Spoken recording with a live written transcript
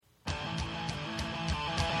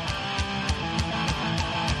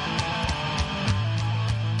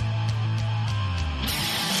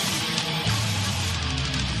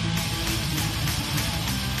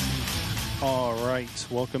right,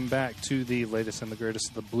 welcome back to the latest and the greatest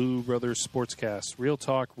of the Blue Brothers Sportscast. Real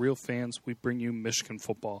talk, real fans, we bring you Michigan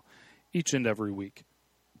football each and every week.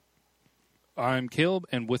 I'm Caleb,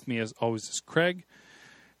 and with me as always is Craig.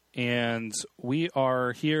 And we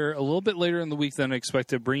are here a little bit later in the week than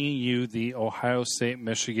expected, bringing you the Ohio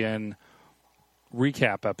State-Michigan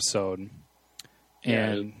recap episode.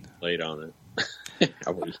 And late on it.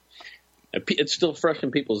 It's still fresh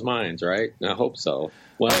in people's minds, right? I hope so.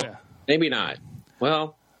 Well, maybe not.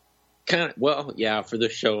 Well, yeah, for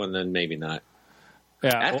this show, and then maybe not.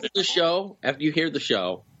 Yeah. After the show, after you hear the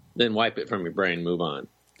show, then wipe it from your brain, move on.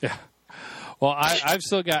 Yeah. Well, I've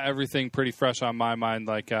still got everything pretty fresh on my mind.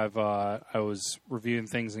 Like I was reviewing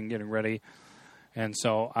things and getting ready, and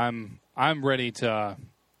so I'm ready to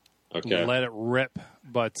let it rip.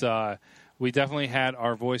 But we definitely had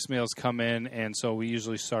our voicemails come in, and so we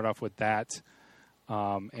usually start off with that.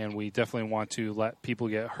 And we definitely want to let people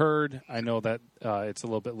get heard. I know that it's a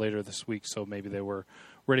little bit later this week, so maybe they were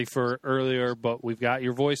ready for earlier. But we've got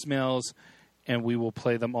your voicemails, and we will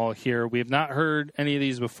play them all here. We have not heard any of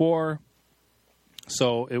these before,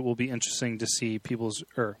 so it will be interesting to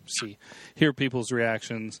hear people's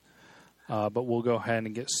reactions. But we'll go ahead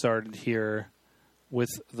and get started here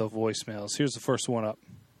with the voicemails. Here's the first one up.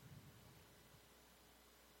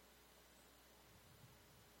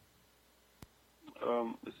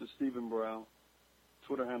 This is Stephen Brown,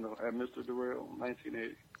 Twitter handle at Mr. Durrell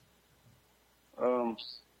 1980.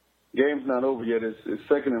 Game's not over yet. It's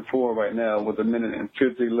 2nd and 4 right now with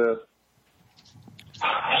 1:50 left.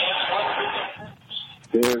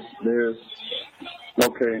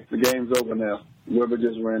 Okay, the game's over now. Weber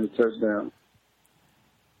just ran the touchdown.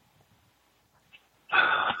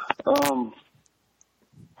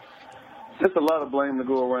 There's a lot of blame to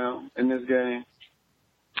go around in this game.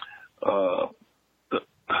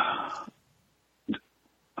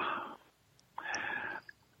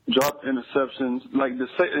 Dropped interceptions, like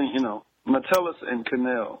Metellus and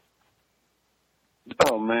Cannell.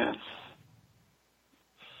 Oh man,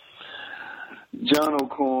 John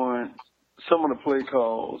O'Corn. Some of the play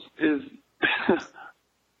calls is,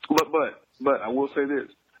 but I will say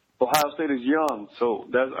this: Ohio State is young, so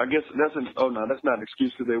that's that's not an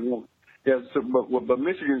excuse because they won. Yeah, but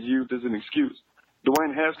Michigan's youth is an excuse.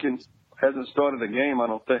 Dwayne Haskins hasn't started a game, I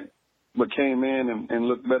don't think, but came in and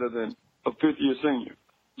looked better than a fifth-year senior.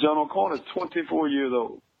 John O'Corn is 24 years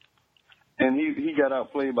old, and he got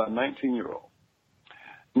outplayed by a 19-year-old.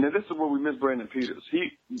 Now, this is where we miss Brandon Peters.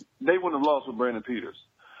 They wouldn't have lost with Brandon Peters.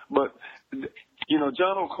 But,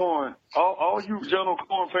 John O'Corn, all you John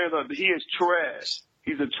O'Corn fans, he is trash.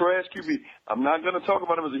 He's a trash QB. I'm not going to talk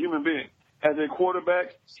about him as a human being. As a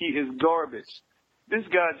quarterback, he is garbage. This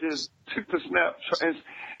guy just took the snap.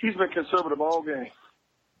 He's been conservative all game.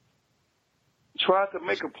 Tried to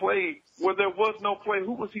make a play where there was no play.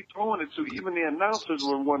 Who was he throwing it to? Even the announcers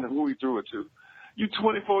were wondering who he threw it to. You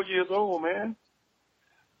 24 years old, man.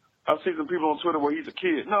 I've seen some people on Twitter where he's a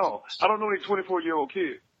kid. No, I don't know any 24-year-old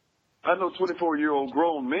kid. I know 24-year-old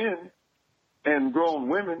grown men and grown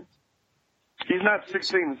women. He's not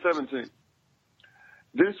 16 and 17.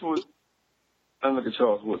 And look at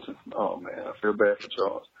Charles Woodson. Oh, man, I feel bad for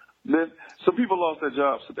Charles. Some people lost their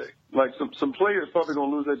jobs today. Like, some players probably going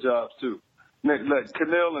to lose their jobs, too. Like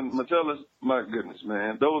Cannell and Metellus, my goodness,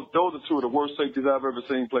 man. Those are two of the worst safeties I've ever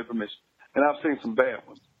seen play for Michigan. And I've seen some bad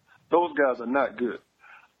ones. Those guys are not good.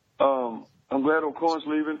 I'm glad O'Corn's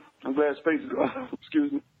leaving. I'm glad Space is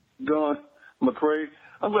gone. McCray.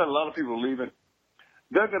 I'm glad a lot of people are leaving.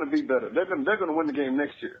 They're going to be better. They're going to win the game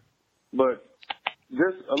next year. But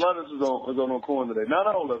a lot of this is on O'Corn today. Not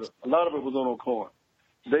all of it. A lot of it was on O'Corn.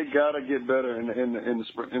 They got to get better in the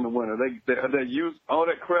spring, in the winter. They use all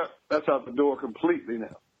that crap. That's out the door completely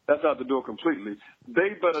now. That's out the door completely.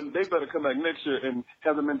 They better come back next year and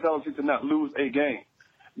have the mentality to not lose a game.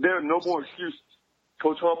 There are no more excuses.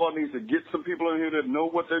 Coach Harbaugh needs to get some people in here that know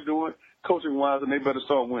what they're doing coaching-wise, and they better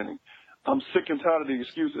start winning. I'm sick and tired of the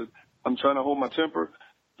excuses. I'm trying to hold my temper.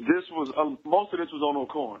 Most of this was on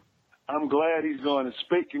O'Corn. I'm glad he's gone, and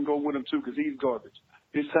Spate can go with him too because he's garbage.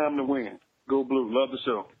 It's time to win. Go Blue. Love the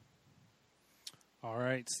show. All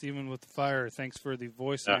right, Stephen with the fire. Thanks for the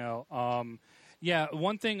voicemail.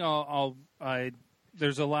 One thing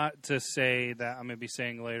there's a lot to say that I'm going to be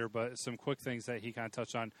saying later, but some quick things that he kind of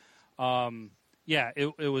touched on.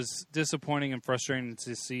 It was disappointing and frustrating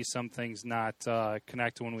to see some things not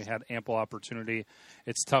connect when we had ample opportunity.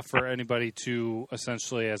 It's tough for anybody to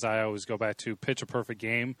essentially, as I always go back to, pitch a perfect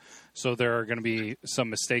game. So there are going to be some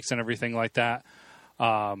mistakes and everything like that.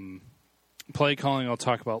 Play calling I'll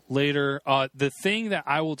talk about later. The thing that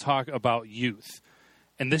I will talk about youth,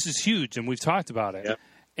 and this is huge, and we've talked about it,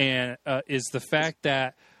 and is the fact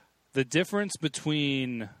that the difference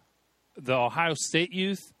between the Ohio State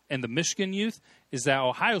youth and the Michigan youth is that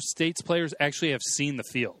Ohio State's players actually have seen the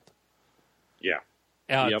field. Yeah.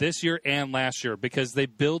 This year and last year, because they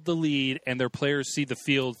build the lead and their players see the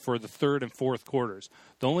field for the third and fourth quarters.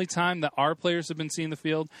 The only time that our players have been seeing the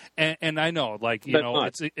field, and I know,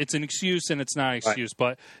 it's an excuse and it's not an excuse,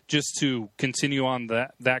 but just to continue on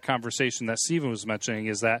that conversation that Steven was mentioning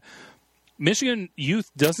is that Michigan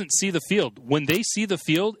youth doesn't see the field. When they see the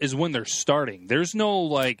field is when they're starting. There's no,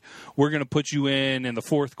 we're going to put you in the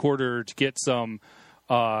fourth quarter to get some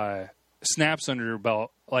snaps under your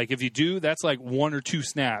belt. If you do, that's 1 or 2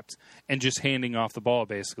 snaps and just handing off the ball,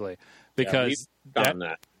 basically. Because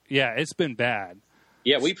it's been bad.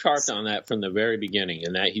 Yeah, we've harped on that from the very beginning,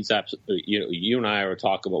 and that he's absolutely. You and I are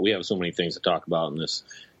talking about. We have so many things to talk about in this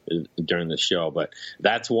during the show, but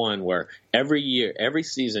that's one where every year, every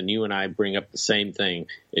season, you and I bring up the same thing: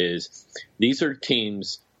 is these are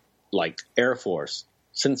teams like Air Force,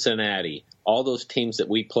 Cincinnati, all those teams that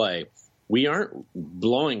we play. We aren't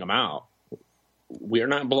blowing them out. We are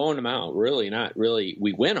not blowing them out, really, not really.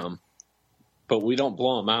 We win them, but we don't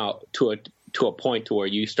blow them out to a point to where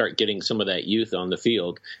you start getting some of that youth on the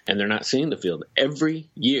field, and they're not seeing the field. Every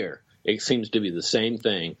year, it seems to be the same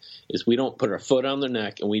thing, is we don't put our foot on their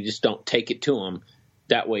neck, and we just don't take it to them.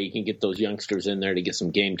 That way you can get those youngsters in there to get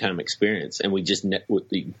some game time experience. And we just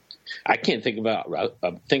I can't think about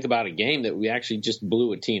a game that we actually just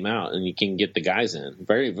blew a team out and you can get the guys in.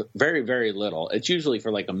 Very, very, very little. It's usually for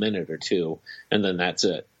a minute or two, and then that's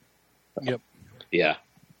it. Yep. Yeah.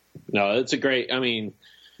 No, it's a great.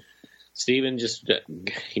 Steven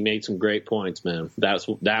he made some great points, man. That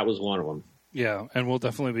was one of them. Yeah, and we'll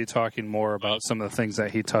definitely be talking more about some of the things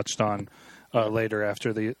that he touched on later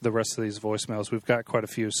after the rest of these voicemails. We've got quite a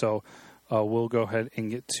few, so we'll go ahead and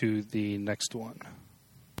get to the next one.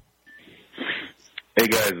 Hey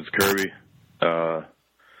guys, it's Kirby. Ohio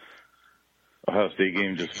State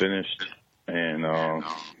game just finished, and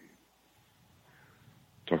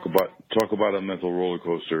talk about a mental roller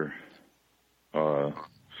coaster. Going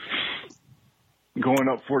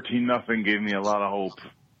up 14-0 gave me a lot of hope.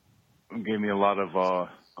 Gave me a lot of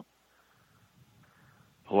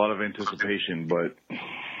anticipation, but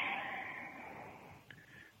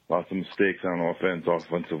lots of mistakes on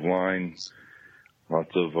offensive line,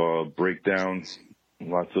 lots of breakdowns.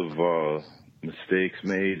 Lots of mistakes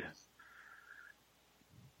made,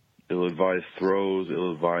 ill-advised throws,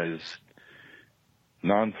 ill-advised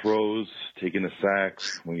non-throws, taking a sack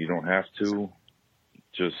when you don't have to,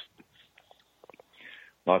 just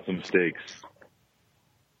lots of mistakes.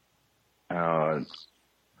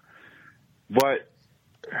 But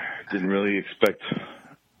didn't really expect,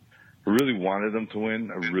 I really wanted them to win.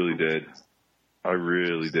 I really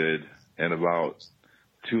did. And about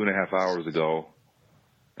 2.5 hours ago,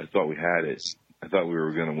 I thought we had it. I thought we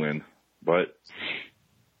were going to win. But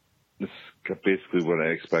this is basically what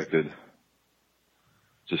I expected.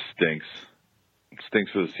 Just stinks. It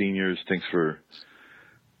stinks for the seniors. Stinks for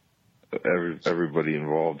everybody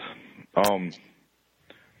involved. But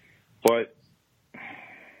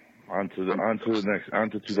on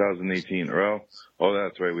to 2018. Oh,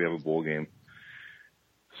 that's right. We have a bowl game.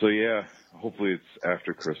 So yeah, hopefully it's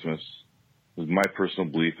after Christmas. My personal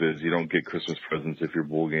belief is you don't get Christmas presents if your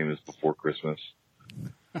bowl game is before Christmas.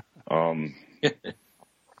 But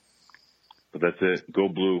that's it. Go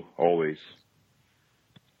blue, always.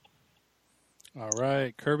 All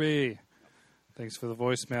right, Kirby. Thanks for the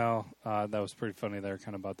voicemail. That was pretty funny there,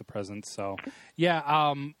 kind of about the presents. So,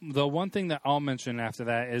 yeah, the one thing that I'll mention after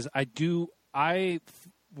that is I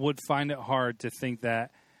would find it hard to think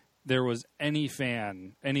that there was any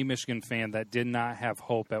Michigan fan that did not have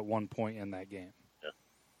hope at one point in that game. Yeah.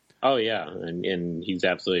 Oh, yeah, and he's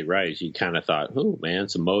absolutely right. You kind of thought, oh, man,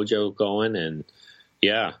 some mojo going, and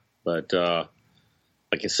yeah. But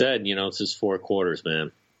like I said, it's just 4 quarters,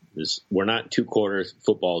 man. We're not 2 quarters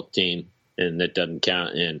football team, and that doesn't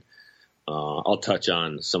count. And I'll touch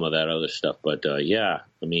on some of that other stuff. But, yeah,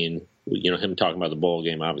 him talking about the bowl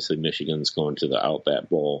game, obviously Michigan's going to the Outback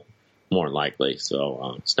Bowl. More than likely,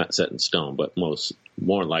 so it's not set in stone, but more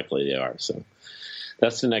than likely they are. So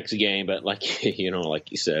that's the next game. But like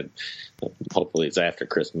you said, hopefully it's after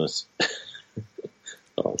Christmas.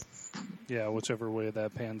 So. Yeah, whichever way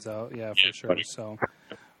that pans out. Yeah, for sure. So,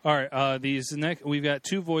 all right, we've got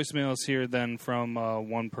 2 voicemails here then from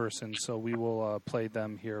one person, so we will play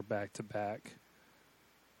them here back to back.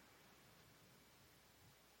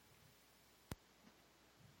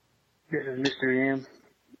 This is Mr. M.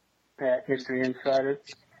 Pat, Mr. Insider.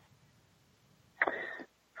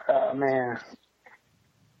 Man,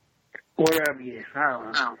 whatever. Yeah, I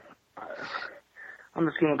don't know. I'm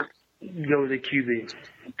just going to go with the QB.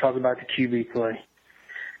 Talk about the QB play.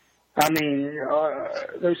 I mean,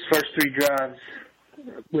 those first 3 drives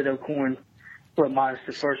with O'Korn, well, minus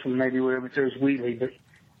the first one, maybe wherever there's Wheatley, but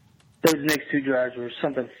those next 2 drives were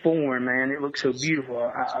something foreign, man. It looked so beautiful.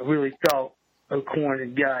 I really thought O'Korn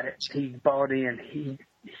had got it. He bought in. He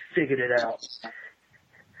figured it out.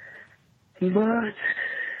 But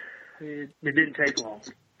it didn't take long. It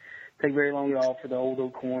didn't take very long at all for the old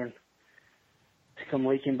O'Korn to come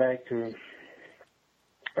leaking back through.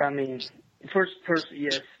 I mean, first,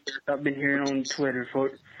 yes, I've been hearing on Twitter for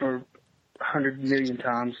 100 million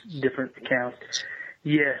times, different accounts.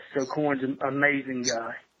 Yes, O'Korn's an amazing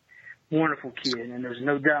guy. Wonderful kid, and there's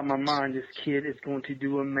no doubt in my mind this kid is going to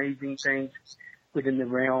do amazing things within the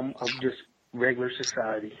realm of just regular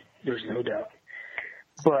society. There's no doubt.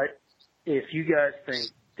 But if you guys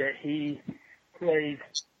think that he plays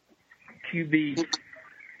QB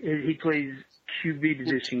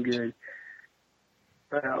position good,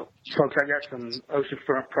 well, folks, I got some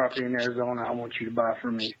oceanfront property in Arizona I want you to buy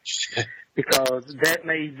from me. Because that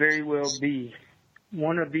may very well be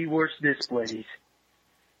one of the worst displays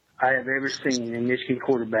I have ever seen a Michigan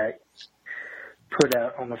quarterback put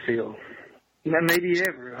out on the field. Maybe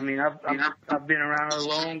ever. I mean, I've been around a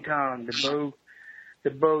long time, the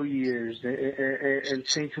Bo years, and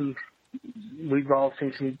seen some. We've all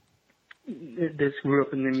seen some. This grew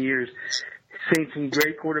up in them years. Seen some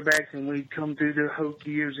great quarterbacks, and we come through the Hoke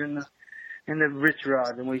years and the Rich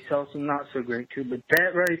Rod, and we saw some not so great too. But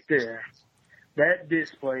that right there, that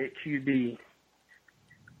display at QB,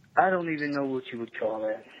 I don't even know what you would call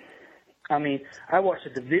that. I mean, I watched a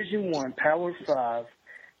Division I, Power 5,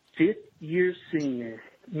 5th-year senior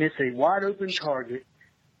miss a wide-open target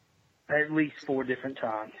at least 4 different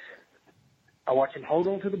times. I watched him hold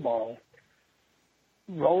on to the ball,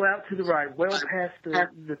 roll out to the right, well past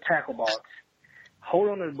the tackle box, hold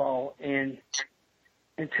on to the ball, and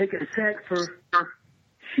take a sack for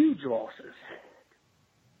huge losses.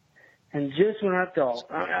 And just when I thought,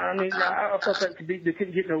 I thought that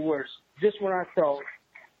couldn't get no worse. Just when I thought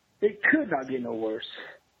it could not get no worse,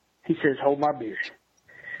 he says, "Hold my beer."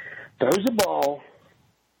 Throws the ball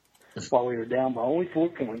while we were down by only 4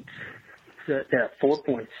 points. 4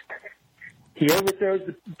 points. He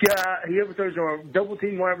overthrows our double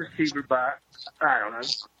team wide receiver by,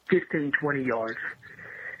 15, 20 yards.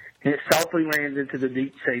 And it softly lands into the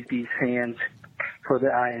deep safety's hands for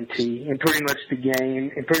the INT. And pretty much the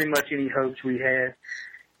game, and pretty much any hopes we had,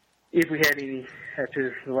 if we had any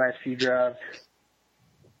after the last few drives.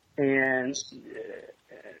 And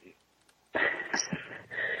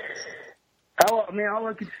all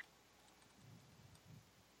I could.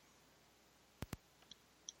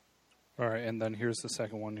 All right, and then here's the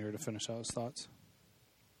second one here to finish out his thoughts.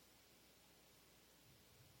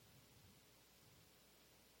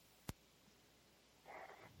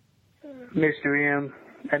 Mr. M,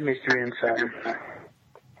 at Mr. Insider.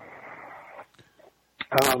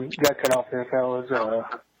 Got cut off there, fellas. I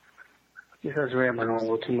was rambling on a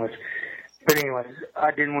little too much. But anyways,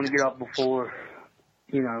 I didn't want to get off before,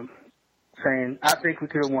 saying I think we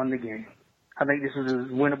could have won the game. I think this was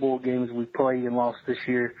as winnable game as we played and lost this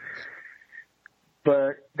year.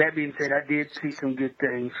 But that being said, I did see some good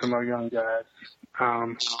things from our young guys.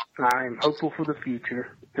 I am hopeful for the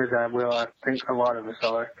future, as I think a lot of us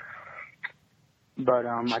are. But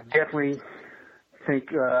I definitely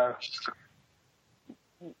think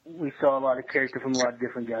we saw a lot of character from a lot of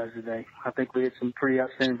different guys today. I think we had some pretty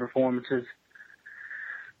outstanding performances.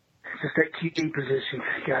 Just that QB position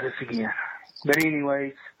got us again. But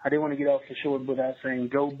anyways, I didn't want to get off the short without saying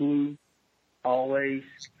go blue, always.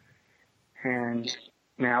 And,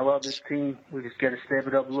 man, I love this team. We just got to step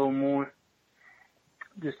it up a little more.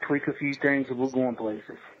 Just tweak a few things and we're going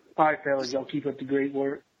places. All right, fellas, y'all keep up the great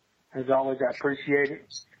work. As always, I appreciate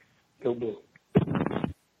it. Go blue.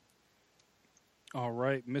 All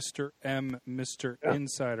right, Mr. M, Mr.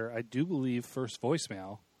 Insider. I do believe first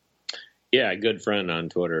voicemail. Yeah, a good friend on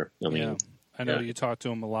Twitter. I know you talk to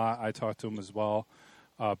him a lot. I talk to him as well.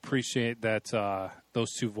 Appreciate that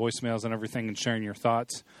those 2 voicemails and everything and sharing your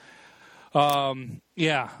thoughts. A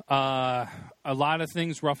lot of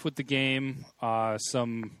things rough with the game.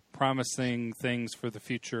 Some promising things for the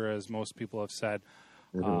future, as most people have said.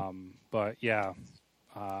 I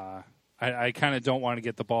kind of don't want to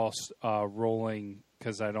get the ball rolling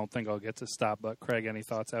because I don't think I'll get to stop. But Craig, any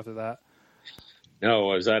thoughts after that?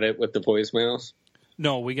 No, is that it with the voicemails?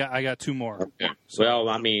 No, I got 2 more. Okay. So, well,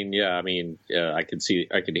 I could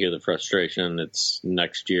hear the frustration. It's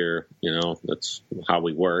next year, that's how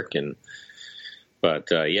we work, but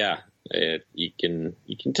you can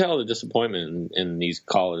tell the disappointment in these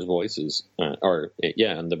callers' voices,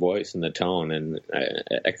 in the voice and the tone, and I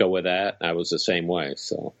echo with that. I was the same way.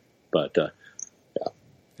 So, but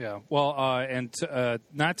yeah. Well, and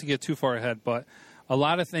not to get too far ahead, but a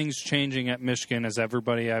lot of things changing at Michigan, as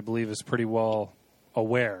everybody I believe is pretty well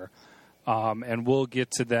aware. And we'll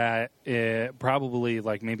get to that probably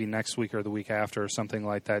like maybe next week or the week after or something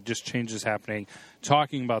like that. Just changes happening,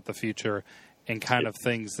 talking about the future and kind of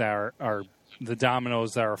things that are the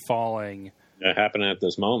dominoes that are falling. That happen at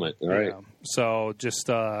this moment, right? Yeah. So just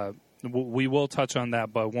we will touch on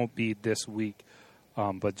that, but it won't be this week.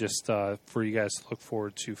 But just for you guys to look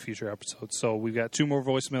forward to future episodes. So we've got 2 more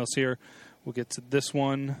voicemails here. We'll get to this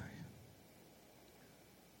one.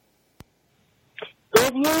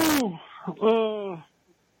 Hello,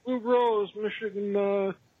 Blue Rose, Michigan.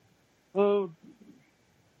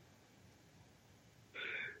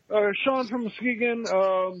 Sean from Muskegon,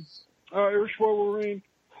 Irish Wolverine.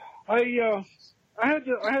 I had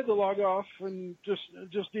to log off and just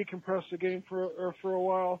decompress the game for a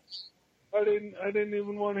while. I didn't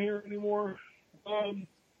even want to hear it anymore.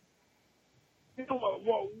 You know what?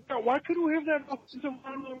 Why couldn't we have that offensive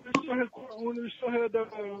line when we still had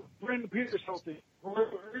Brandon Peters healthy?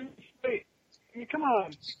 Wait, I mean, come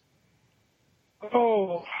on.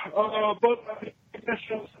 But I guess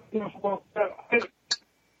that's enough about that.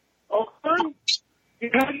 You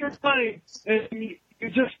had your play, and you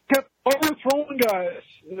just kept overthrowing guys.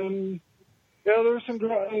 And yeah, there were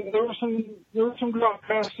some drop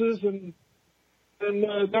passes, and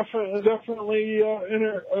definitely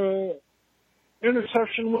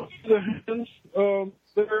interception went to the hands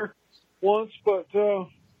there once, but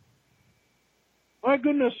my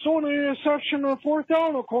goodness, so an interception on 4th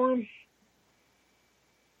down, O'Corn.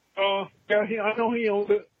 I know he owned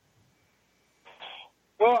it.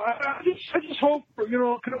 Well, I just hope, kind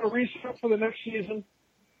of a reset for the next season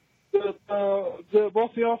that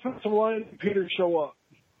both the offensive line and Peter show up.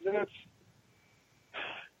 That's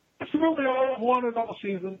really all I've wanted all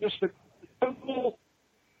season, just a simple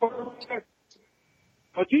quarterback.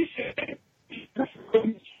 A decent.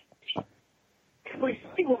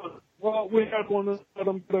 Well, we had one of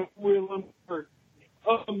them, but we hurt.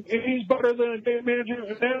 And he's better than a game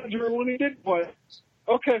manager when he did play.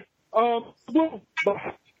 Okay. All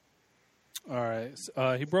right.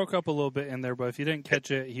 He broke up a little bit in there, but if you didn't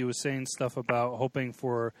catch it, he was saying stuff about hoping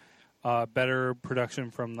for better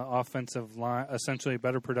production from the offensive line, essentially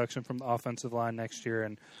better production from the offensive line next year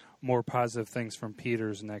and more positive things from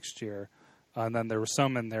Peters next year. And then there was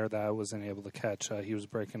some in there that I wasn't able to catch. He was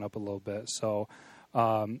breaking up a little bit. So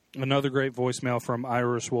another great voicemail from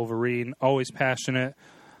Irish Wolverine, always passionate.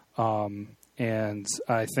 And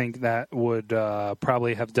I think that would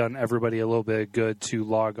probably have done everybody a little bit good to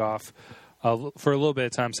log off for a little bit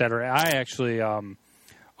of time Saturday. I actually, on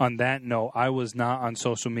that note, I was not on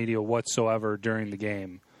social media whatsoever during the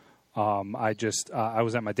game. I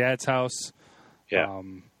was at my dad's house. Yeah.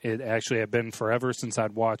 It actually had been forever since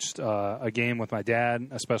I'd watched a game with my dad,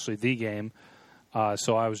 especially the game.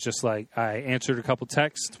 So I was just like, I answered a couple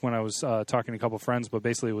texts when I was talking to a couple friends, but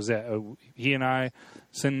basically it was it. He and I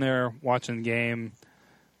sitting there watching the game.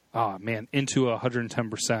 Oh man, into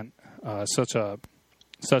 110%.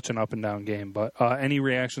 Such an up and down game. But any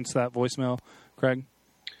reactions to that voicemail, Craig?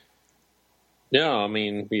 No, I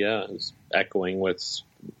mean, yeah, it's echoing what's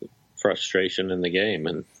frustration in the game,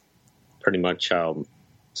 and pretty much how it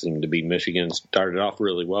seemed to be Michigan started off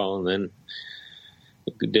really well and then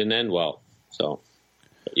it didn't end well. So,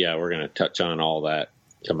 yeah, we're going to touch on all that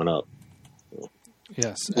coming up.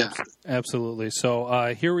 Yes, absolutely.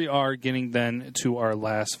 So here we are getting then to our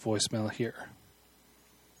last voicemail here.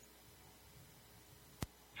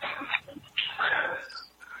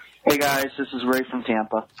 Hey, guys, this is Ray from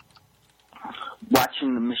Tampa.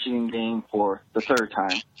 Watching the Michigan game for the 3rd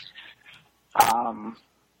time.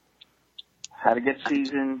 Had a good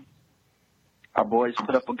season. Our boys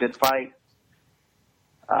put up a good fight.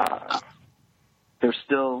 There's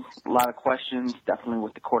still a lot of questions, definitely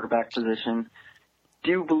with the quarterback position.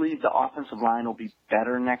 Do you believe the offensive line will be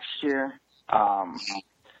better next year?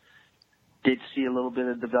 Did see a little bit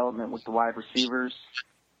of development with the wide receivers.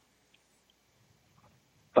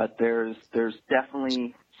 But there's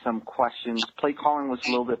definitely some questions. Play calling was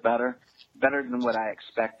a little bit better than what I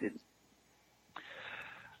expected.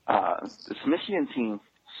 This Michigan team,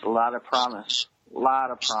 it's a lot of promise.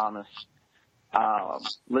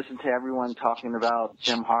 Listen to everyone talking about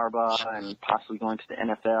Jim Harbaugh and possibly going to the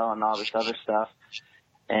NFL and all this other stuff.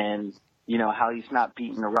 And, how he's not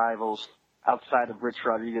beating the rivals. Outside of Rich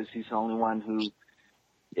Rodriguez, he's the only one who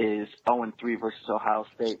is 0-3 versus Ohio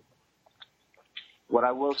State. What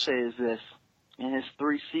I will say is this. In his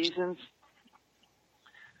 3 seasons,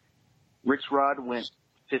 Rich Rod went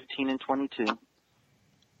 15-22.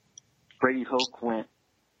 Brady Hoke went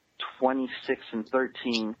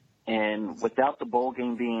 26-13. And without the bowl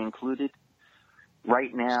game being included,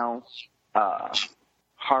 right now,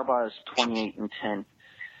 Harbaugh is 28-10.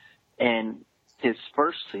 And his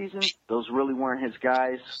first season, those really weren't his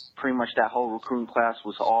guys. Pretty much that whole recruiting class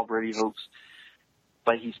was all Brady Hoke's.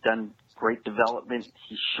 But he's done great development.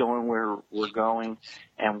 He's showing where we're going,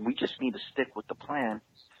 and we just need to stick with the plan.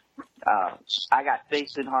 I got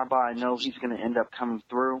faith in Harbaugh. I know he's going to end up coming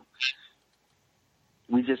through.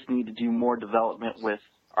 We just need to do more development with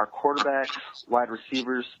our quarterbacks, wide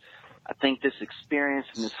receivers. I think this experience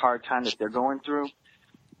and this hard time that they're going through,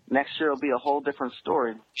 next year will be a whole different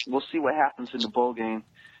story. We'll see what happens in the bowl game.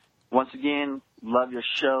 Once again, love your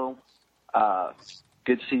show.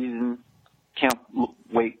 Good season. Can't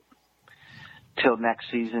wait till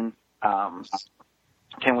next season. Can't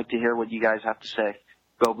wait to hear what you guys have to say.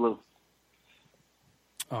 Go Blue.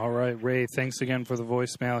 All right, Ray, thanks again for the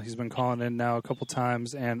voicemail. He's been calling in now a couple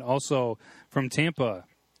times. And also from Tampa,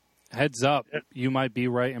 heads up, you might be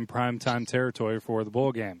right in primetime territory for the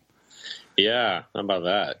bowl game. Yeah, how about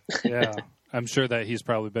that? Yeah, I'm sure that he's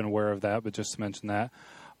probably been aware of that, but just to mention that.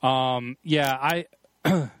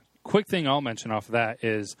 Quick thing I'll mention off of that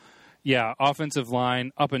is, offensive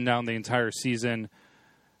line up and down the entire season.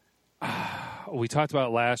 We talked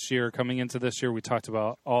about last year, coming into this year. We talked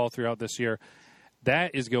about all throughout this year.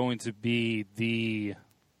 That is going to be the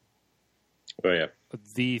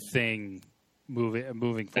thing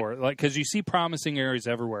moving forward. Like, because you see promising areas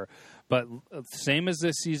everywhere, but same as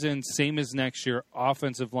this season, same as next year.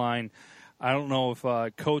 Offensive line. I don't know if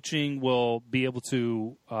coaching will be able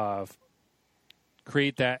to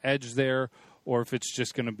create that edge there, or if it's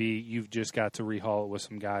just going to be you've just got to rehaul it with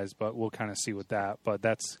some guys, but we'll kind of see with that. But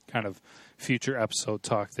that's kind of future episode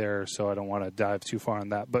talk there, so I don't want to dive too far on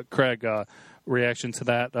that. But, Craig, reaction to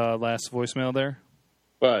that last voicemail there?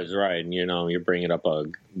 Well, it's right. And, you're bringing up a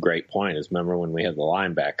great point. Is remember when we had the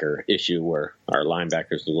linebacker issue where our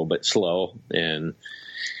linebacker's a little bit slow and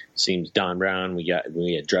seems Don Brown.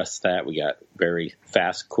 We addressed that. We got very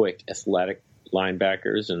fast, quick, athletic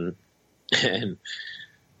linebackers, and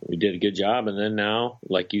we did a good job. And then now,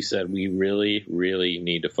 like you said, we really, really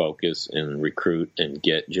need to focus and recruit and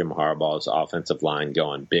get Jim Harbaugh's offensive line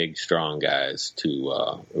going. Big, strong guys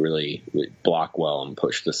to really block well and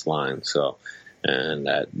push this line. So, and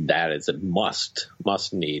that is a must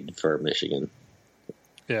need for Michigan.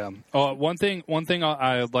 Yeah. One thing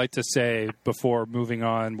I'd like to say before moving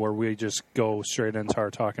on, where we just go straight into our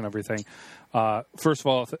talk and everything. First of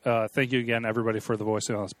all, thank you again, everybody, for the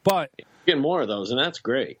voicemails. But getting more of those, and that's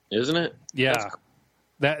great, isn't it? Yeah,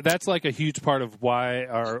 that's like a huge part of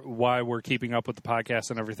why we're keeping up with the podcast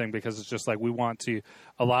and everything, because it's just like we want to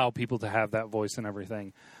allow people to have that voice and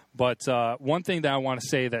everything. But one thing that I want to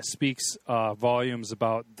say that speaks volumes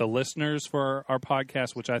about the listeners for our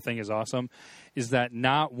podcast, which I think is awesome, is that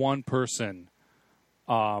not one person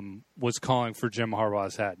was calling for Jim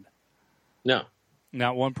Harbaugh's head. No.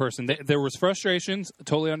 Not one person. There was frustrations.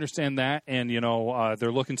 Totally understand that, and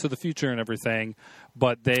they're looking to the future and everything.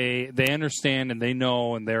 But they understand and they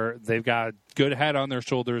know, and they've got a good head on their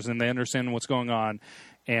shoulders, and they understand what's going on.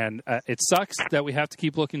 And it sucks that we have to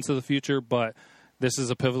keep looking to the future, but this is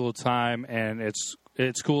a pivotal time, and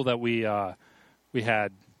it's cool that we've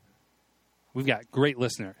got great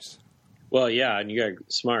listeners. Well, yeah, and you got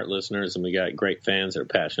smart listeners, and we got great fans that are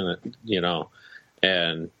passionate,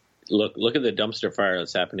 and. Look at the dumpster fire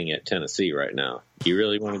that's happening at Tennessee right now. Do you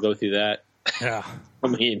really want to go through that? Yeah. I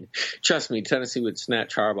mean, trust me, Tennessee would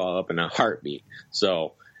snatch Harbaugh up in a heartbeat.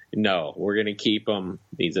 So, no, we're going to keep him.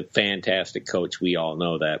 He's a fantastic coach. We all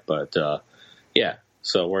know that. But,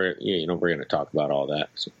 so we're going to talk about all that.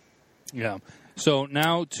 So. Yeah. So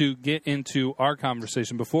now to get into our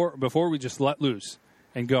conversation, before we just let loose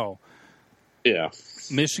and go. Yeah.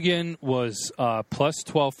 Michigan was plus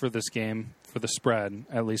 12 for this game. For the spread,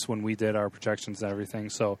 at least when we did our projections and everything.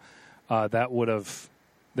 So they would have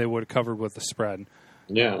covered with the spread.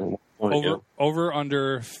 Yeah. Over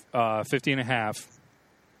under 50.5.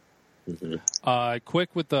 Mm-hmm. Quick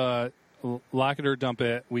with the lock it or dump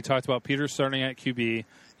it. We talked about Peter starting at QB.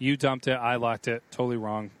 You dumped it. I locked it. Totally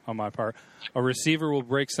wrong on my part. A receiver will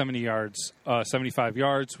break 75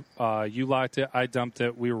 yards. You locked it. I dumped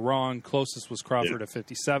it. We were wrong. Closest was Crawford at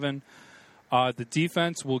 57. The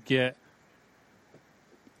defense will get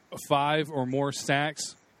 5 or more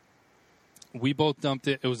sacks. We both dumped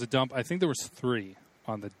it. It was a dump. I think there was 3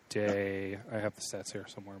 on the day. I have the stats here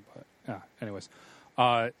somewhere, but anyways.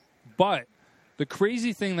 But The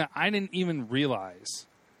crazy thing that I didn't even realize,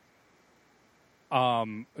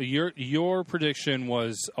 your prediction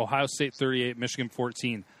was Ohio State 38, Michigan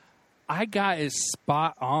 14. I got it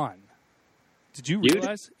spot on. Did you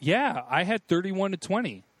realize? Yeah, I had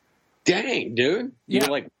 31-20. Dang, dude. You were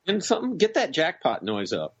like, win something? Get that jackpot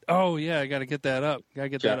noise up. Oh, yeah, I got to get that up.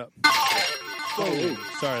 That up. Oh,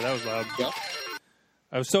 sorry, that was loud. Yep.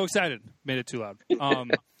 I was so excited. Made it too loud.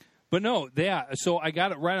 But no, so I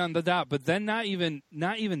got it right on the dot. But then not even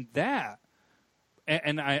that.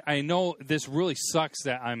 And I know this really sucks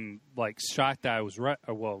that I'm, like, shocked that I was right.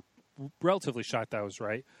 Well, relatively shocked that I was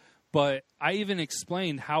right. But I even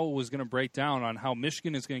explained how it was going to break down on how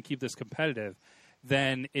Michigan is going to keep this competitive.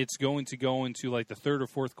 Then it's going to go into like the third or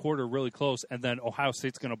fourth quarter really close, and then Ohio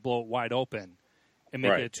State's going to blow it wide open and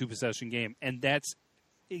make it a two-possession game. And that's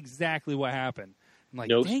exactly what happened. I'm like,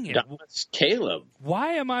 dang it, Caleb.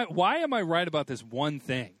 Why am I right about this one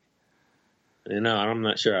thing? No, I'm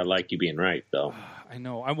not sure I like you being right, though. I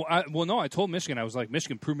know. I told Michigan, I was like,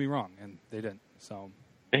 Michigan, prove me wrong, and they didn't. So,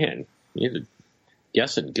 man, you're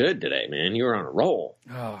guessing good today, man. You were on a roll.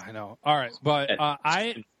 Oh, I know. All right, but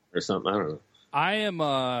or something. I don't know. I am.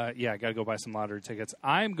 I got to go buy some lottery tickets.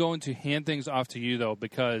 I'm going to hand things off to you though,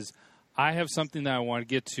 because I have something that I want to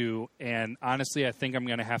get to, and honestly, I think I'm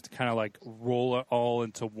going to have to kind of like roll it all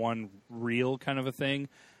into one reel kind of a thing.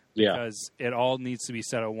 Because it all needs to be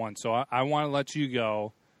said at once. So I want to let you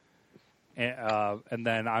go, and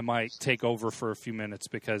then I might take over for a few minutes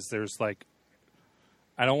because there's like,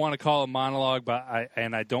 I don't want to call it a monologue, but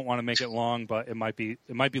I don't want to make it long, but it might be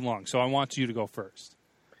long. So I want you to go first.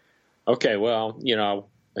 Okay, well,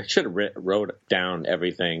 I should have wrote down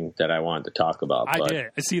everything that I wanted to talk about. I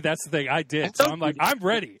did. See, that's the thing. I did. So I'm like, I'm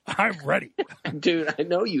ready. Dude, I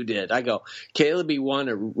know you did. I go, Caleb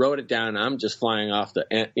B1 wrote it down. I'm just flying off the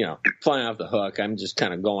hook. I'm just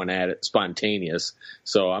kind of going at it spontaneous.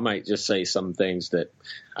 So I might just say some things that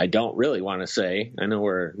I don't really want to say. I know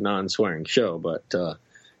we're a non-swearing show, but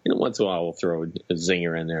once in a while we'll throw a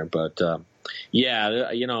zinger in there. But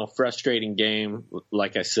frustrating game.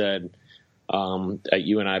 Like I said.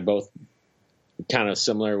 You and I both kind of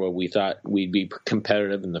similar where we thought we'd be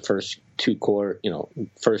competitive in the first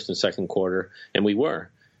first and second quarter, and we were.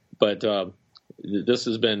 But this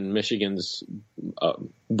has been Michigan's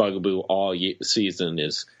bugaboo all season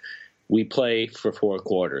is we play for 4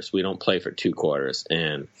 quarters. We don't play for 2 quarters.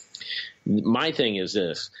 And my thing is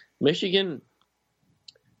this, Michigan,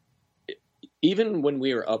 even when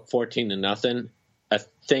we were up 14-0, I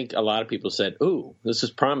think a lot of people said, ooh, this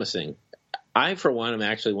is promising. I, for one, am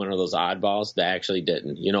actually one of those oddballs that actually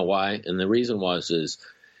didn't. You know why? And the reason is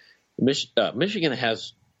Michigan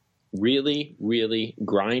has really, really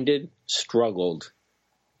grinded, struggled,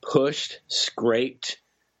 pushed, scraped,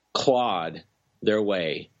 clawed their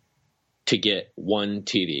way to get one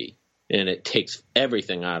TD. And it takes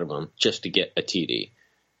everything out of them just to get a TD.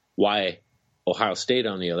 Why Ohio State,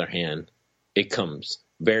 on the other hand, it comes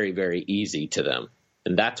very, very easy to them.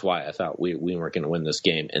 And that's why I thought we weren't going to win this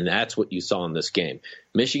game. And that's what you saw in this game.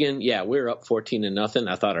 Michigan, we were up 14-0.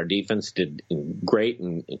 I thought our defense did great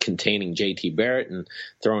in containing JT Barrett and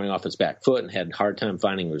throwing off his back foot and had a hard time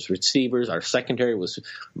finding his receivers. Our secondary was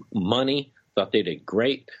money. Thought they did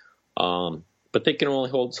great. But they can only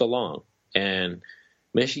hold so long. And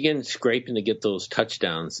Michigan scraping to get those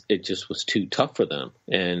touchdowns, it just was too tough for them.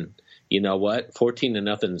 And you know what?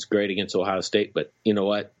 14-0 is great against Ohio State, but you know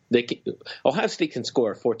what? Ohio State can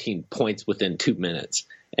score 14 points within 2 minutes,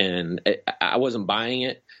 and I wasn't buying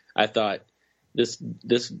it. I thought this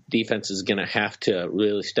defense is going to have to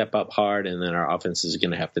really step up hard, and then our offense is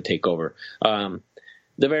going to have to take over. The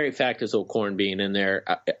very fact is O'Korn being in there,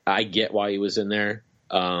 I get why he was in there.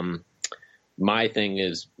 My thing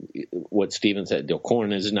is what Steven said.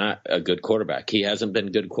 O'Korn is not a good quarterback. He hasn't been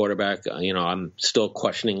a good quarterback. I'm still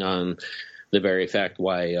questioning on the very fact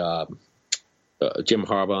why Jim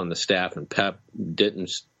Harbaugh and the staff and Pep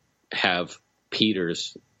didn't have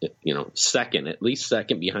Peters, at least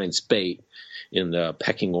second behind Spate in the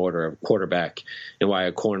pecking order of quarterback, and why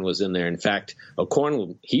O'Korn was in there. In fact,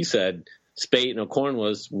 O'Korn, he said Spate and O'Korn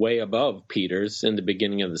was way above Peters in the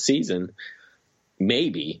beginning of the season,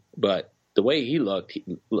 maybe, but the way he look,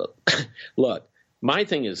 my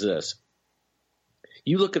thing is this.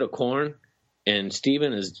 You look at O'Korn, and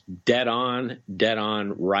Steven is dead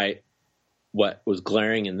on right. What was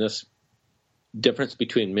glaring in this difference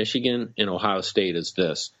between Michigan and Ohio State is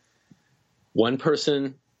this. One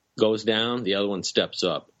person goes down, the other one steps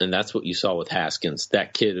up. And that's what you saw with Haskins.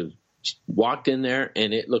 That kid walked in there,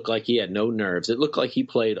 and it looked like he had no nerves. It looked like he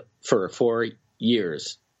played for 4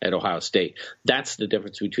 years at Ohio State. That's the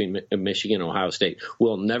difference between Michigan and Ohio State.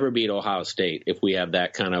 We'll never beat Ohio State if we have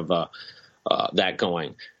that kind of that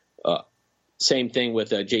going. Same thing with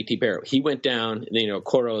J.T. Barrett. He went down, and,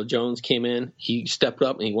 Cordell Jones came in. He stepped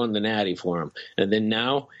up, and he won the Natty for him. And then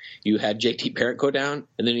now you had J.T. Barrett go down,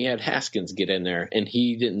 and then you had Haskins get in there, and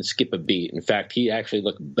he didn't skip a beat. In fact, he actually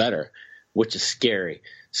looked better, which is scary.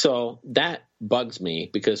 So that bugs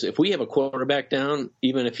me, because if we have a quarterback down,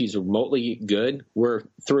 even if he's remotely good, we're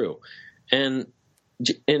through. And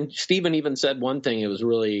Stephen even said one thing. It was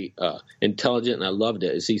really intelligent, and I loved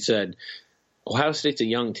it, is he said, Ohio State's a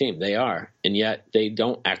young team. They are, and yet they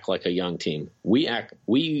don't act like a young team. We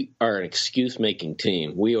are an excuse-making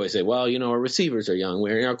team. We always say, well, our receivers are young.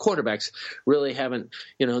 Our quarterbacks really haven't,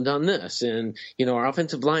 done this, and our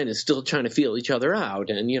offensive line is still trying to feel each other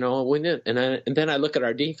out. And and then I look at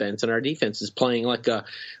our defense, and our defense is playing like a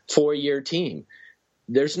 4-year team.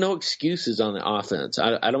 There's no excuses on the offense.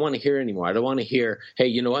 I don't want to hear anymore. I don't want to hear, hey,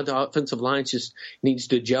 you know what? The offensive line just needs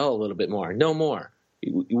to gel a little bit more. No more.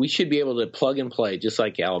 We should be able to plug and play just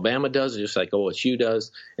like Alabama does, just like OSU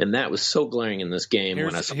does, and that was so glaring in this game.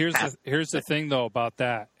 Here's the thing, though, about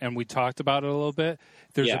that, and we talked about it a little bit.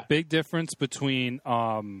 There's a big difference between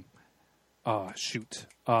you were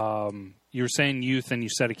saying youth, and you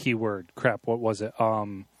said a key word. Crap, what was it?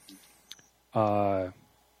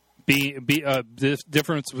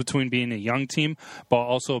 Difference between being a young team, but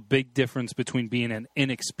also a big difference between being an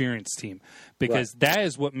inexperienced team, because that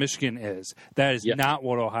is what Michigan is. That is not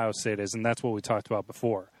what Ohio State is, and that's what we talked about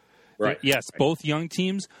before. Right. Yes, both young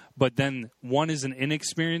teams, but then one is an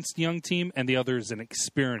inexperienced young team, and the other is an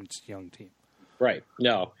experienced young team. Right.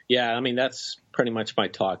 No. Yeah, I mean, that's pretty much my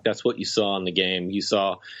talk. That's what you saw in the game. You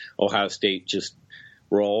saw Ohio State just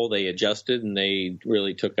roll. They adjusted, and they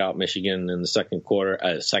really took out Michigan in the second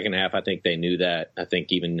half. I think they knew that. I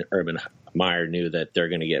think even Urban Meyer knew that they're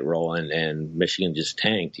going to get rolling, and Michigan just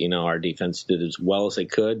tanked. Our defense did as well as they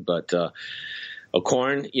could, but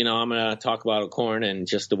O'Korn, I'm going to talk about O'Korn and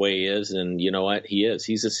just the way he is, and you know what? He is.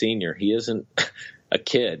 He's a senior. He isn't a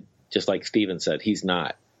kid, just like Steven said. He's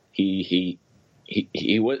not. He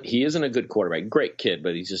isn't a good quarterback. Great kid,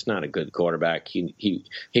 but he's just not a good quarterback. He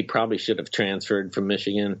probably should have transferred from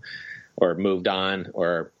Michigan or moved on.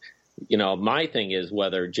 Or, my thing is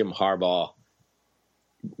whether Jim Harbaugh.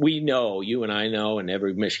 We know, you and I know, and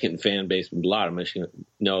every Michigan fan base, a lot of Michigan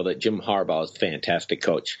know that Jim Harbaugh is a fantastic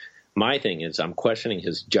coach. My thing is I'm questioning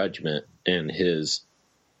his judgment on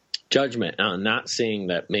not seeing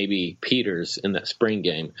that maybe Peters in that spring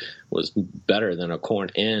game was better than O'Korn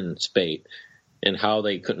and Spate. And how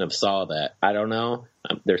they couldn't have saw that, I don't know.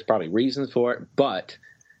 There's probably reasons for it, but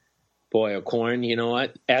boy, O'Korn, you know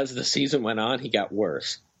what? As the season went on, he got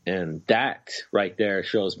worse, and that right there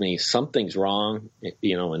shows me something's wrong,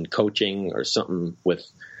 in coaching or something with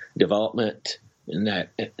development in that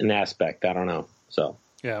aspect. I don't know. So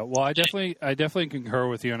yeah, well, I definitely concur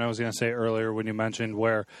with you. And I was going to say earlier when you mentioned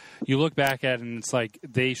where you look back at it and it's like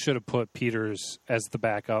they should have put Peters as the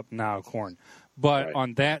backup, now O'Korn. But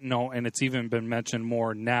on that note, and it's even been mentioned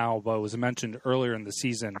more now, but it was mentioned earlier in the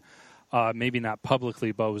season, maybe not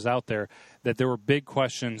publicly, but it was out there, that there were big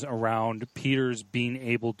questions around Peters being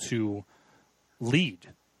able to lead.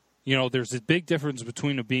 There's a big difference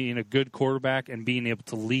between being a good quarterback and being able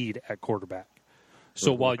to lead at quarterback.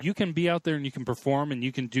 So while you can be out there and you can perform and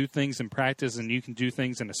you can do things in practice and you can do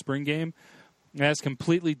things in a spring game, that's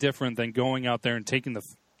completely different than going out there and taking the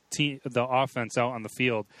offense out on the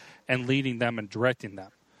field and leading them and directing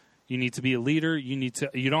them. You need to be a leader. You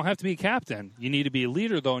don't have to be a captain. You need to be a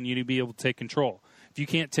leader, though, and you need to be able to take control. If you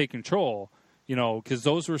can't take control, because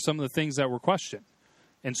those were some of the things that were questioned.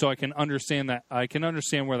 And so I can understand that. I can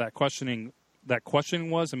understand where that questioning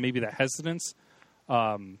was and maybe that hesitance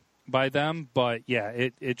by them. But, yeah,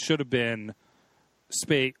 it should have been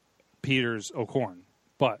Spate, Peters, O'Korn.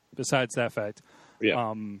 But besides that fact,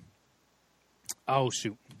 oh,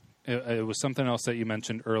 shoot. It was something else that you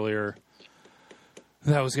mentioned earlier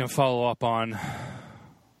that I was going to follow up on,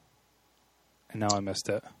 and now I missed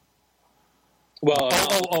it. Well,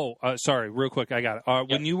 sorry, real quick, I got it.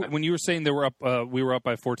 When you were saying we were up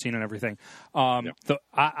by 14 and everything,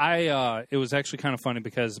 it was actually kind of funny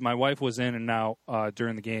because my wife was in and out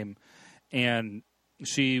during the game, and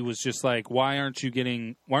she was just like, "Why aren't you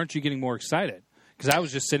getting more excited?" Because I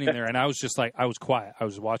was just sitting there and I was just like, I was quiet. I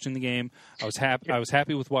was watching the game. I was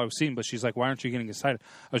happy with what I was seeing. But she's like, "Why aren't you getting excited?"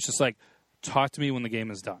 I was just like, "Talk to me when the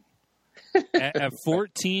game is done." At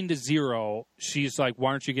 14-0, she's like,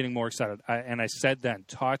 "Why aren't you getting more excited?" And I said then,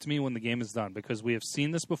 "Talk to me when the game is done," because we have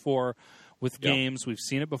seen this before with games. We've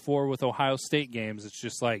seen it before with Ohio State games. It's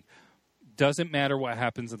just like, doesn't matter what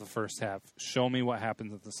happens in the first half. Show me what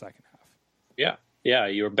happens in the second half. Yeah. Yeah,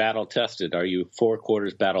 you're battle tested. Are you 4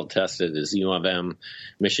 quarters battle tested? Is U of M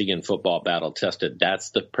Michigan football battle tested?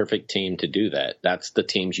 That's the perfect team to do that. That's the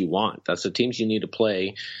teams you want. That's the teams you need to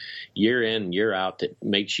play year in, year out that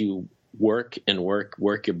makes you work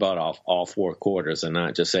your butt off all 4 quarters and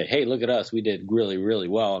not just say, hey, look at us. We did really, really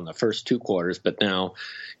well in the first 2 quarters, but now,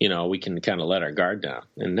 we can kind of let our guard down.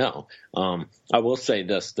 And no, I will say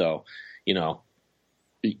this, though, yeah,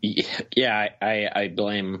 I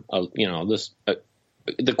blame, this.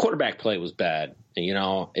 The quarterback play was bad,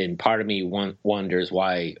 and part of me wonders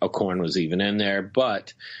why O'Korn was even in there.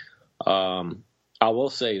 But I will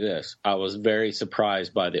say this. I was very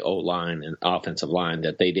surprised by the O-line and offensive line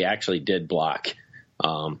that they actually did block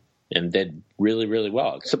and did really, really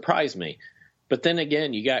well. It surprised me. But then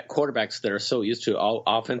again, you got quarterbacks that are so used to all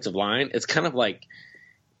offensive line. It's kind of like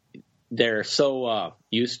they're so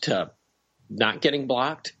used to not getting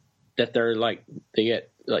blocked that they get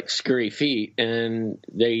scurry feet and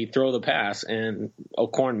they throw the pass, and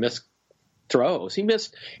O'Korn missed throws. He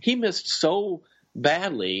missed so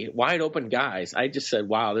badly, wide open guys. I just said,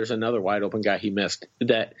 wow, there's another wide open guy he missed,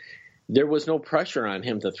 that there was no pressure on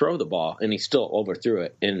him to throw the ball, and he still overthrew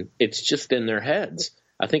it. And it's just in their heads.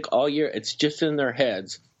 I think all year it's just in their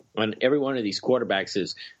heads on every one of these quarterbacks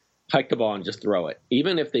is hike the ball and just throw it,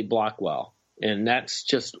 even if they block well. And that's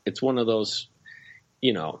just, it's one of those,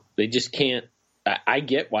 they just can't. I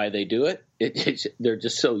get why they do it. They're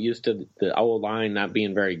just so used to the old line not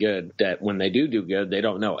being very good that when they do good, they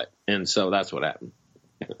don't know it. And so that's what happened.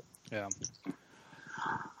 Yeah.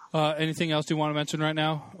 Anything else you want to mention right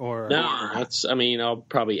now? Or no, I'll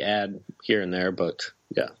probably add here and there, but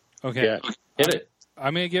yeah. Okay. Yeah. Hit it.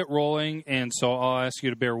 I'm going to get rolling, and so I'll ask you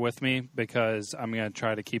to bear with me because I'm going to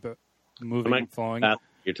try to keep it moving and flowing.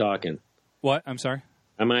 You're talking. What? I'm sorry?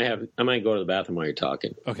 I might go to the bathroom while you're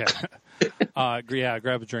talking. Okay.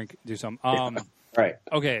 Grab a drink, do something. Right.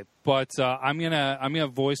 Okay, but I'm gonna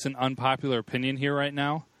voice an unpopular opinion here right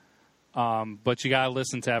now. But you gotta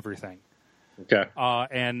listen to everything. Okay.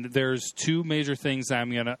 And there's 2 major things that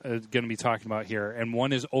I'm gonna be talking about here, and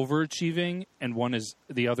one is overachieving, and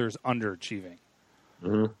the other is underachieving.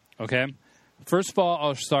 Mm-hmm. Okay. First of all,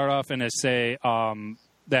 I'll start off and say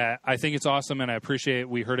that I think it's awesome, and I appreciate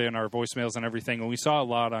we heard it in our voicemails and everything, and we saw a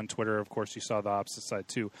lot on Twitter. Of course, you saw the opposite side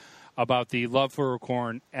too, about the love for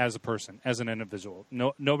O'Korn as a person, as an individual.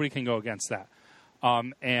 Nobody can go against that,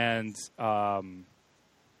 and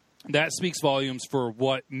that speaks volumes for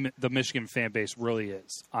what the Michigan fan base really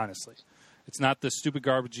is. Honestly, it's not the stupid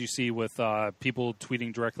garbage you see with people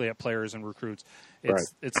tweeting directly at players and recruits.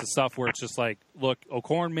 It's the stuff where it's just like, look,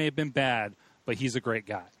 O'Korn may have been bad, but he's a great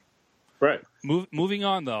guy. Right. Moving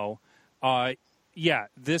on, though,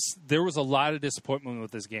 there was a lot of disappointment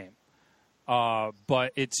with this game.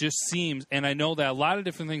 But it just seems, and I know that a lot of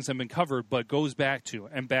different things have been covered, but goes back to.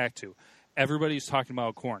 Everybody's talking about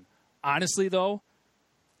O'Korn. Honestly, though,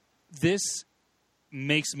 this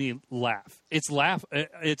makes me laugh.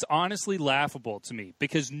 It's honestly laughable to me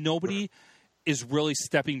because nobody is really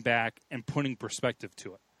stepping back and putting perspective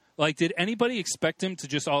to it. Like, did anybody expect him to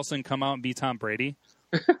just all of a sudden come out and be Tom Brady?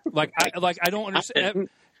 I don't understand.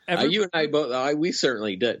 You and I both. We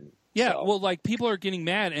certainly didn't. Yeah, so. well, people are getting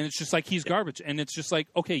mad, and it's just like he's garbage, and it's just like,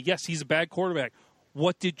 okay, yes, he's a bad quarterback.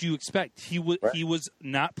 What did you expect? He was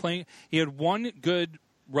not playing. He had one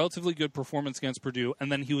relatively good performance against Purdue,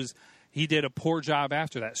 and then he did a poor job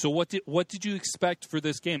after that. So what did you expect for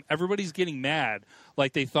this game? Everybody's getting mad,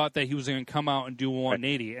 like they thought that he was going to come out and do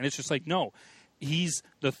 180, and it's just like, no, he is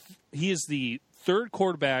the 3rd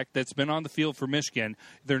quarterback that's been on the field for Michigan.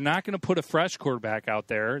 They're not going to put a fresh quarterback out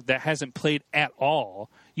there that hasn't played at all.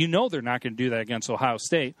 They're not going to do that against Ohio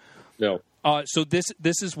State. No. So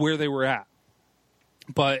this is where they were at.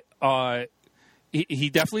 But he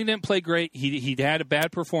definitely didn't play great. He had a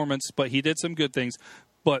bad performance, but he did some good things.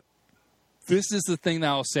 But this is the thing that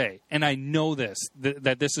I'll say, and I know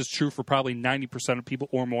that this is true for probably 90% of people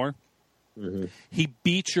or more. Mm-hmm. He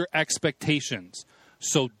beat your expectations.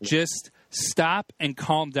 So just stop and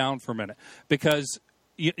calm down for a minute. Because,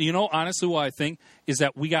 honestly what I think is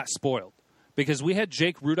that we got spoiled. Because we had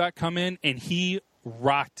Jake Rudock come in, and he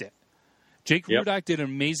rocked it. Jake Rudock did an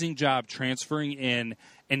amazing job transferring in,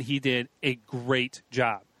 and he did a great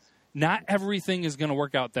job. Not everything is going to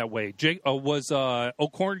work out that way. Was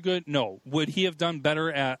O'Korn good? No. Would he have done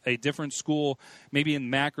better at a different school, maybe in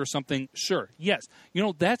MAC or something? Sure. Yes.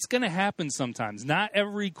 That's going to happen sometimes. Not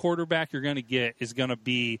every quarterback you're going to get is going to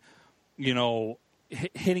be,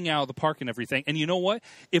 hitting out of the park and everything. And you know what?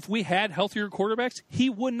 If we had healthier quarterbacks, he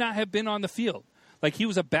would not have been on the field. He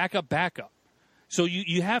was a backup. So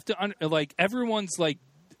you have to like everyone's like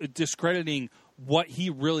discrediting what he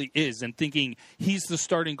really is and thinking he's the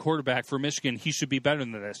starting quarterback for Michigan. He should be better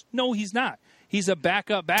than this. No, he's not. He's a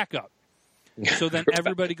backup. So then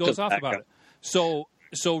everybody goes off about it. So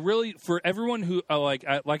really, for everyone who like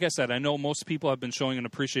I said, I know most people have been showing an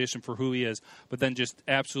appreciation for who he is, but then just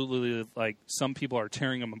absolutely like some people are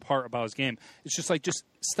tearing him apart about his game. It's just like just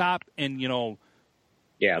stop and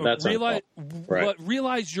that's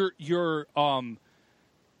realize you're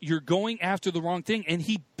going after the wrong thing, and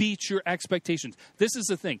he beats your expectations. This is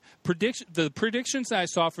the thing. The predictions that I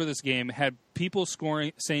saw for this game had people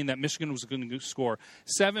saying that Michigan was going to score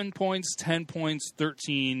 7 points, 10 points,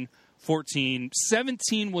 13, 14.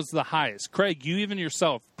 17 was the highest. Craig, you even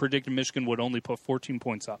yourself predicted Michigan would only put 14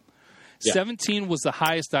 points up. Yeah. 17 was the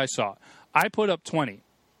highest I saw. I put up 20.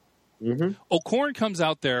 Mm-hmm. O'Korn comes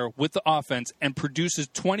out there with the offense and produces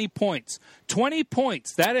 20 points. 20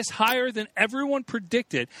 points. That is higher than everyone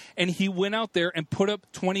predicted, and he went out there and put up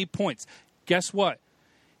 20 points. Guess what?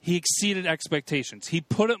 He exceeded expectations. He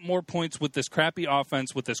put up more points with this crappy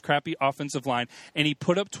offense, with this crappy offensive line, and he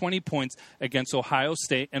put up 20 points against Ohio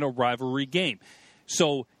State in a rivalry game.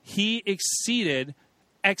 So he exceeded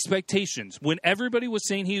expectations when everybody was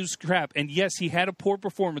saying he was crap. And yes, he had a poor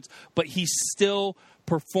performance, but he still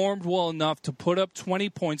performed well enough to put up 20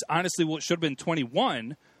 points. Honestly, what should have been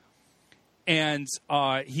 21. And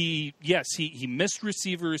he missed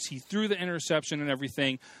receivers. He threw the interception and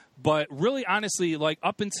everything. But really, honestly, like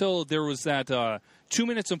up until there was that 2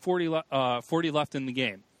 minutes and 40 left in the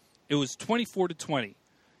game, it was 24-20.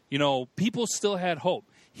 People still had hope.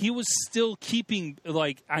 He was still keeping,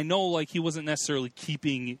 I know, he wasn't necessarily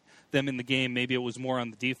keeping them in the game. Maybe it was more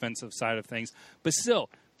on the defensive side of things. But still,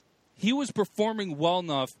 he was performing well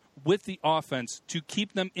enough with the offense to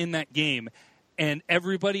keep them in that game. And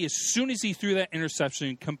everybody, as soon as he threw that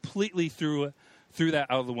interception, completely threw that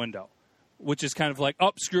out of the window, which is kind of like,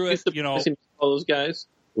 screw it. Those guys?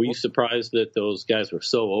 Were you surprised that those guys were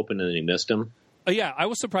so open and he missed them? Yeah, I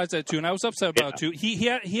was surprised at that, too, and I was upset about it, too. He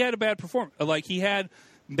had a bad performance. He had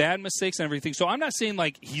bad mistakes and everything. So I'm not saying,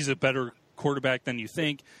 he's a better quarterback than you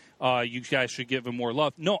think. You guys should give him more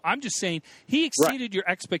love. No, I'm just saying he exceeded your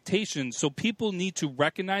expectations, so people need to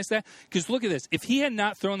recognize that. Because look at this. If he had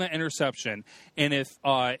not thrown that interception, and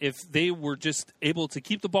if they were just able to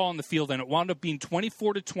keep the ball on the field and it wound up being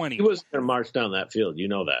 24-20. He wasn't going to march down that field. You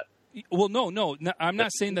know that. Well, no, I'm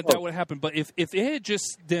not saying that would happen. But if it had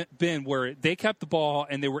just been where they kept the ball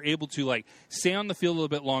and they were able to stay on the field a little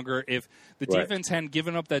bit longer, if the defense hadn't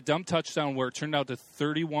given up that dumb touchdown where it turned out to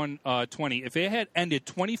 31-20, if it had ended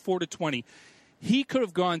 24-20, he could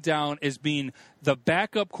have gone down as being the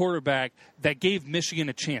backup quarterback that gave Michigan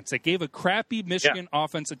a chance, that gave a crappy Michigan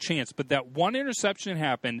offense a chance. But that one interception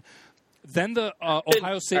happened, then the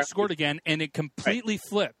Ohio State scored again, and it completely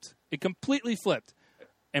flipped.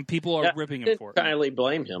 And people are ripping him for it. I entirely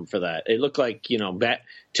blame him for that. It looked like,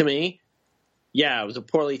 to me, it was a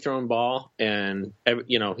poorly thrown ball. And,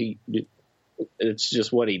 it's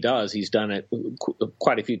just what he does. He's done it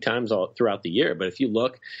quite a few times all throughout the year. But if you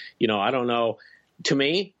look, I don't know. To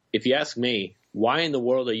me, if you ask me, why in the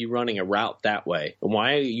world are you running a route that way? And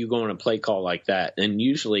why are you going a play call like that? And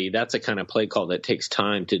usually that's a kind of play call that takes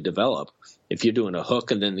time to develop. If you're doing a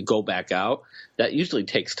hook and then go back out, that usually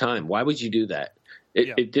takes time. Why would you do that?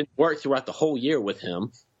 It didn't work throughout the whole year with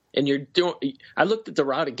him. And I looked at the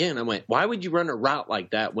route again. I went, why would you run a route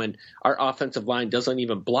like that when our offensive line doesn't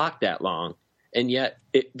even block that long? And yet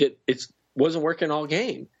it wasn't working all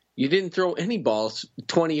game. You didn't throw any balls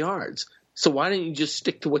 20 yards. So why didn't you just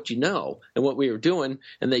stick to what you know and what we were doing?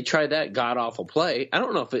 And they tried that god-awful play. I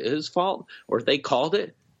don't know if it was his fault or if they called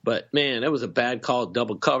it. But, man, that was a bad call,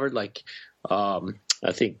 double covered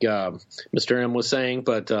I think Mr. M was saying,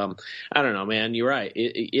 but I don't know, man. You're right.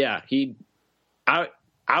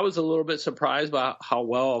 I was a little bit surprised by how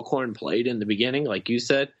well O'Korn played in the beginning, like you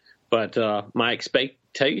said. But my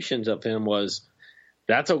expectations of him was,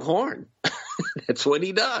 that's O'Korn. That's what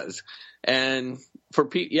he does. And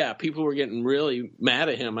people were getting really mad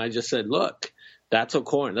at him. I just said, look, that's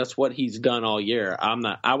O'Korn. That's what he's done all year.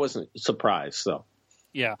 I wasn't surprised. So.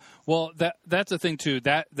 Yeah, well, that's the thing, too.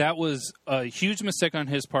 That was a huge mistake on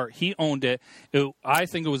his part. He owned it. I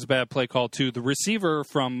think it was a bad play call, too. The receiver,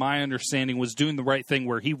 from my understanding, was doing the right thing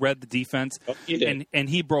where he read the defense, and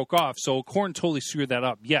he broke off. So O'Korn totally screwed that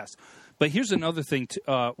up, yes. But here's another thing.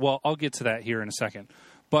 I'll get to that here in a second.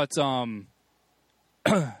 But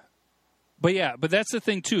but that's the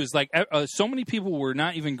thing, too, is so many people were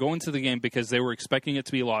not even going to the game because they were expecting it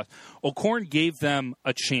to be lost. O'Korn gave them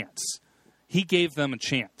a chance. He gave them a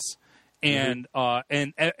chance, and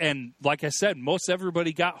like I said, most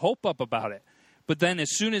everybody got hope up about it. But then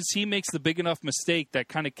as soon as he makes the big enough mistake that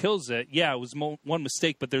kind of kills it, it was one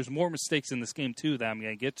mistake, but there's more mistakes in this game too that I'm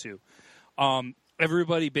going to get to.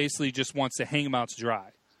 Everybody basically just wants to hang him out to dry.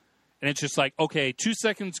 And it's just like, okay, 2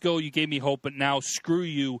 seconds ago you gave me hope, but now screw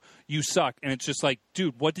you, you suck. And it's just like,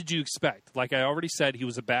 dude, what did you expect? Like I already said, he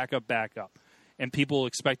was a backup. And people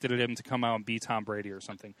expected him to come out and beat Tom Brady or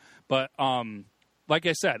something. But like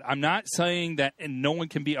I said, I'm not saying that and no one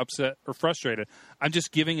can be upset or frustrated. I'm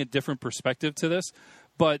just giving a different perspective to this.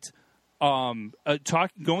 But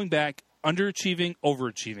going back, underachieving,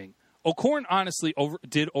 overachieving. O'Korn honestly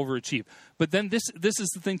did overachieve. But then this is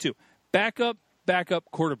the thing too. Backup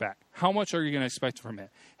quarterback. How much are you going to expect from him?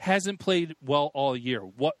 Hasn't played well all year.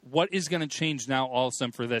 What is going to change now all of a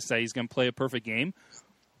sudden for this, that he's going to play a perfect game?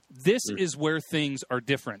 This is where things are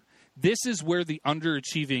different. This is where the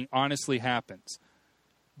underachieving honestly happens.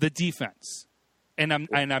 The defense. And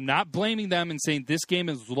I'm not blaming them and saying this game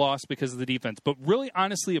is lost because of the defense, but really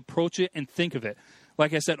honestly approach it and think of it.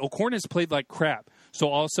 Like I said, O'Korn has played like crap. So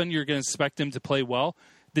all of a sudden you're going to expect him to play well.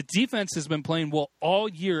 The defense has been playing well all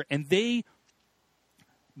year, and they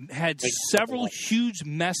had several huge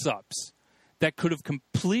mess-ups that could have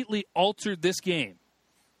completely altered this game.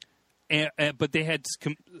 But they had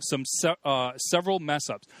several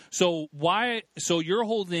mess-ups. So you're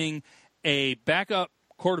holding a backup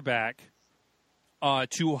quarterback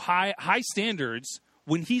to high standards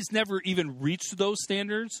when he's never even reached those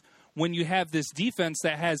standards, when you have this defense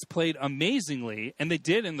that has played amazingly, and they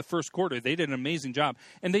did in the first quarter. They did an amazing job,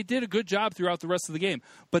 and they did a good job throughout the rest of the game.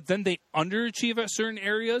 But then they underachieve at certain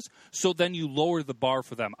areas, so then you lower the bar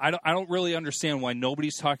for them. I don't really understand why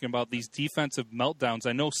nobody's talking about these defensive meltdowns.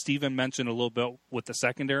 I know Steven mentioned a little bit with the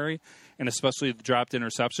secondary, and especially the dropped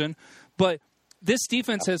interception. But this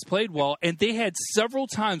defense has played well, and they had several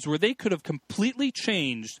times where they could have completely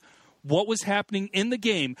changed what was happening in the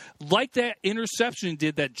game, like that interception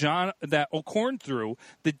did that O'Korn threw.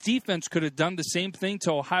 The defense could have done the same thing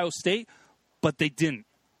to Ohio State, but they didn't.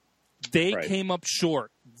 They came up short.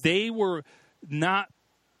 They were not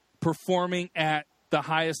performing at the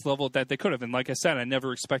highest level that they could have. And like I said, I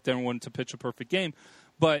never expect anyone to pitch a perfect game.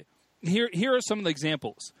 But here are some of the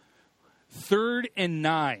examples. 3rd and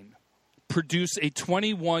 9, produce a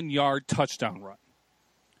 21-yard touchdown run.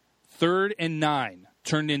 3rd and 9.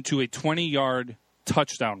 Turned into a 20-yard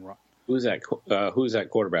touchdown run. Who's that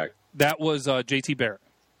quarterback? That was J.T. Barrett.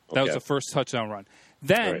 That was the first touchdown run.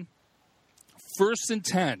 Then, 1st and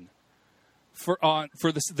 10 for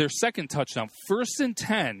their second touchdown. 1st and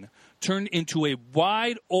 10 turned into a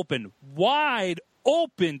wide open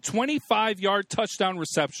 25-yard touchdown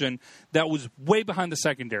reception that was way behind the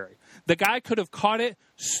secondary. The guy could have caught it,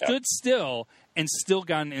 stood still, and still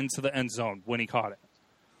gotten into the end zone when he caught it.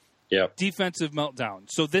 Yep. Defensive meltdown.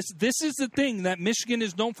 So this is the thing that Michigan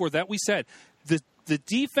is known for, that we said. The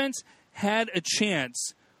defense had a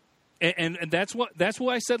chance, and that's what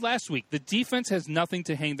I said last week. The defense has nothing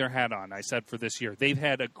to hang their hat on, I said, for this year. They've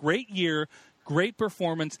had a great year, great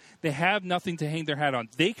performance. They have nothing to hang their hat on.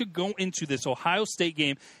 They could go into this Ohio State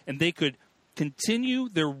game, and they could continue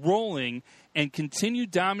their rolling and continue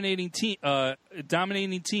dominating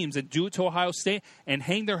teams and do it to Ohio State and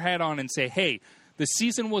hang their hat on and say, hey, the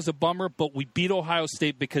season was a bummer, but we beat Ohio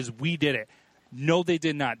State because we did it. No, they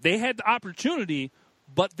did not. They had the opportunity,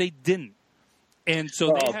 but they didn't. And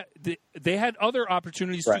so they had other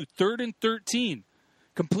opportunities too. 3rd and 13,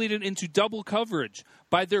 completed into double coverage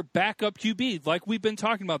by their backup QB. Like we've been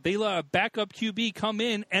talking about, they let a backup QB come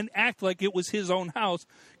in and act like it was his own house,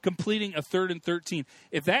 completing a 3rd and 13.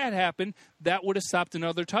 If that had happened, that would have stopped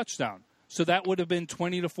another touchdown. So that would have been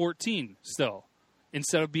 20-14 still,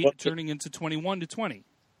 instead of turning into 21-20.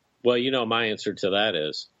 Well, my answer to that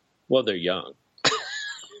is, they're young.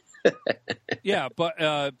 Yeah, but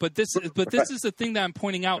this is the thing that I'm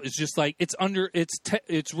pointing out, is just like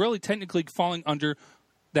it's really technically falling under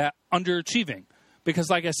that underachieving, because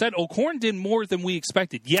like I said, O'Korn did more than we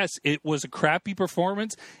expected. Yes, it was a crappy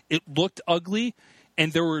performance. It looked ugly,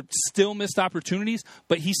 and there were still missed opportunities,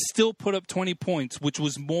 but he still put up 20 points, which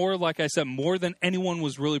was more, like I said, more than anyone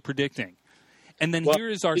was really predicting. And then here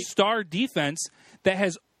is our star defense that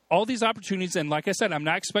has all these opportunities. And like I said, I'm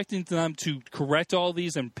not expecting them to correct all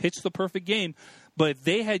these and pitch the perfect game. But if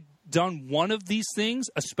they had done one of these things,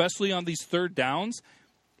 especially on these 3rd downs,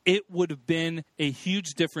 it would have been a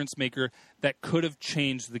huge difference maker that could have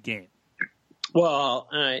changed the game. Well,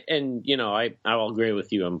 I'll agree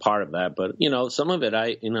with you on part of that. But, some of it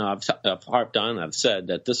I've harped on. I've said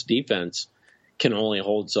that this defense can only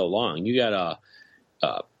hold so long. You got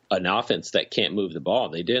an offense that can't move the ball.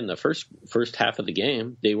 They did in the first half of the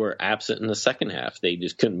game. They were absent in the second half. They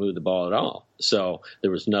just couldn't move the ball at all. So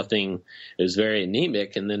there was nothing. It was very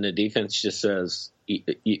anemic. And then the defense just says,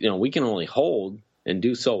 we can only hold and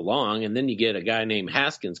do so long. And then you get a guy named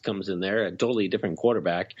Haskins comes in there, a totally different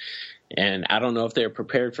quarterback. And I don't know if they're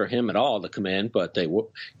prepared for him at all to come in, but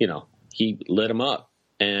he lit him up.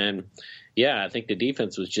 And I think the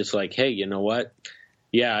defense was just like, hey, you know what?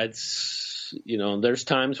 Yeah, it's, there's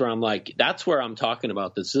times where I'm like, that's where I'm talking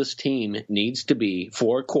about this team needs to be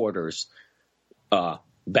 4 quarters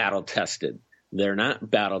battle tested. They're not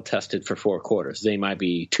battle tested for 4 quarters. They might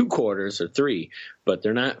be 2 quarters or 3, but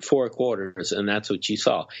they're not 4 quarters, and that's what you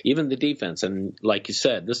saw. Even the defense, and like you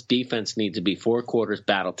said, this defense needs to be 4 quarters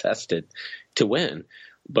battle tested to win.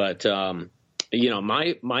 But,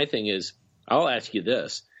 my thing is, I'll ask you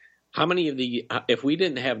this. How many of if we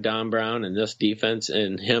didn't have Don Brown and this defense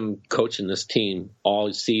and him coaching this team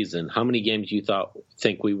all season, how many games you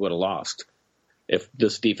think we would have lost if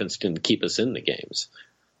this defense didn't keep us in the games?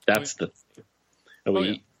 That's the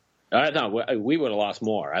thing. I thought we would have lost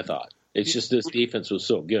more. I thought it's just this defense was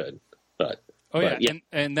so good, but.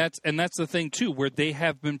 And that's the thing too, where they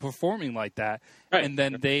have been performing like that, right. And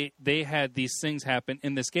then they had these things happen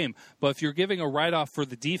in this game. But if you're giving a write-off for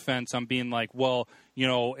the defense, I'm being like, well,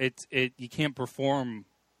 you can't perform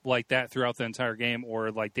like that throughout the entire game, or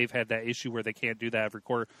like they've had that issue where they can't do that every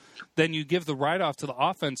quarter. Then you give the write-off to the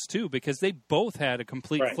offense too, because they both had a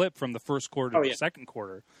complete flip from the first quarter to the second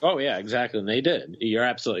quarter. Oh yeah, exactly, and they did. You're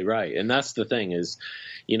absolutely right, and that's the thing is,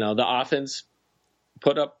 the offense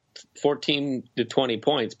put up 14 to 20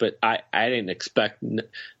 points, but I didn't expect.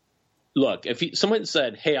 Look, if someone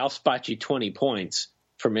said, "Hey, I'll spot you 20 points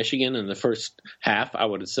for Michigan in the first half," I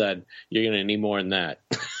would have said, "You're going to need more than that."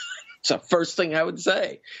 It's the first thing I would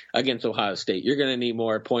say against Ohio State. You're going to need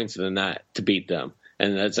more points than that to beat them,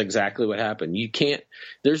 and that's exactly what happened. You can't.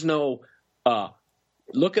 There's no.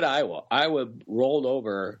 Look at Iowa. Iowa rolled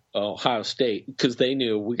over Ohio State because they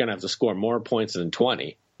knew we're going to have to score more points than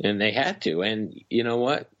 20, and they had to. And you know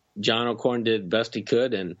what? John O'Korn did best he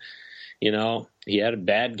could, and he had a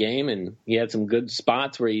bad game, and he had some good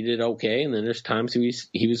spots where he did okay, and then there's times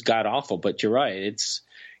he was god awful. But you're right, it's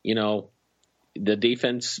the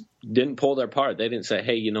defense didn't pull their part. They didn't say,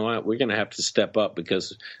 hey, you know what, we're going to have to step up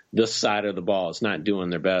because this side of the ball is not doing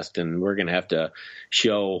their best, and we're going to have to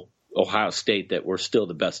show Ohio State that we're still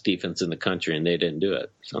the best defense in the country, and they didn't do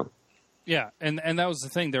it. So. Yeah, and that was the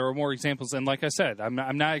thing. There were more examples, and like I said, I'm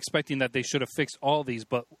not expecting that they should have fixed all these,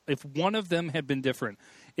 but if one of them had been different,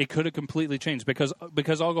 it could have completely changed. Because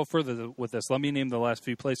I'll go further with this. Let me name the last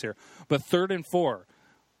few plays here. But 3rd and 4,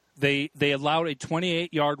 they allowed a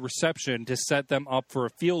 28-yard reception to set them up for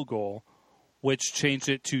a field goal, which changed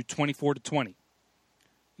it to 24-20.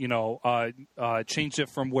 Changed it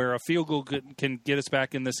from where a field goal can get us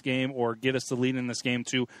back in this game or get us the lead in this game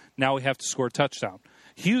to now we have to score a touchdown.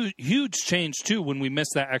 Huge change too when we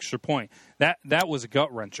missed that extra point. That was a gut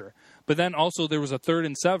wrencher. But then also there was a 3rd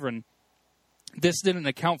and 7. This didn't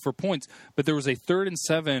account for points, but there was a 3rd and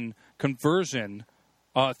 7 conversion,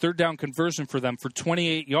 3rd down conversion for them for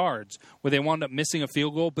 28 yards where they wound up missing a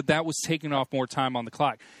field goal, but that was taking off more time on the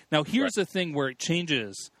clock. Now here's the thing where it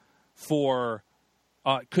changes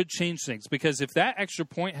could change things, because if that extra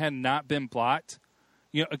point had not been blocked,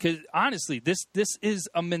 because honestly, this is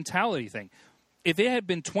a mentality thing. If it had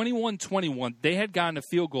been 21-21, they had gotten a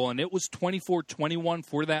field goal, and it was 24-21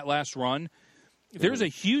 for that last run, there's a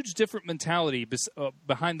huge different mentality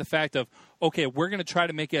behind the fact of, okay, we're going to try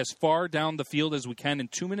to make it as far down the field as we can in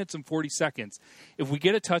 2 minutes and 40 seconds. If we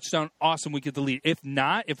get a touchdown, awesome, we get the lead. If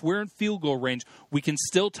not, if we're in field goal range, we can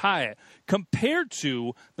still tie it. Compared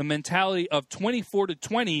to the mentality of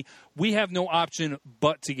 24-20, we have no option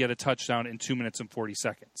but to get a touchdown in 2 minutes and 40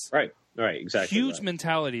 seconds. Right, exactly. Huge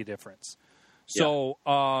mentality difference. So,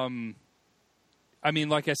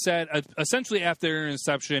 like I said, essentially after their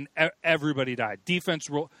interception, everybody died.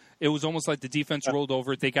 It was almost like the defense rolled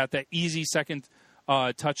over. They got that easy second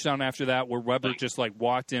touchdown after that where Weber just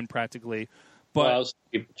walked in practically. But it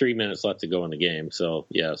was 3 minutes left to go in the game, so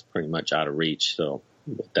it's pretty much out of reach. So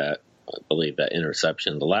with that, I believe that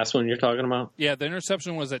interception, the last one you're talking about? Yeah, the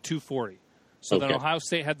interception was at 2:40. So then Ohio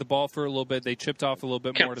State had the ball for a little bit. They chipped off a little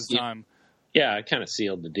bit more at the time. Yeah, it kind of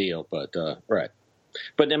sealed the deal, but right.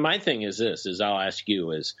 But then my thing is this, I'll ask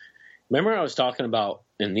you remember I was talking about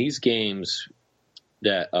in these games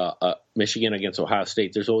that Michigan against Ohio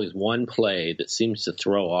State, there's always one play that seems to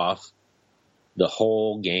throw off the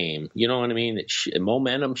whole game. You know what I mean?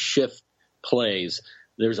 Momentum shift plays.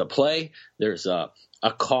 There's a play, there's a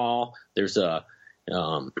call, there's a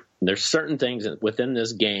There's certain things within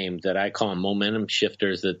this game that I call momentum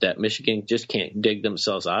shifters that Michigan just can't dig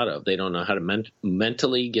themselves out of. They don't know how to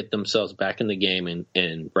mentally get themselves back in the game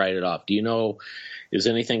and write it off. Do you know, is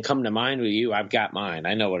anything come to mind with you? I've got mine.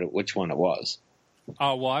 I know which one it was.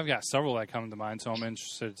 Well, I've got several that come to mind, so I'm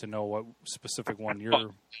interested to know what specific one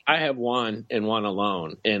you're... I have one and one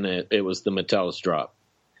alone, and it was the Metellus drop.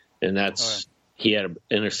 And that's... He had an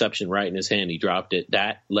interception right in his hand. He dropped it.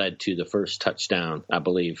 That led to the first touchdown, I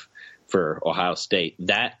believe, for Ohio State.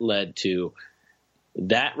 That led to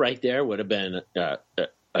that right there would have been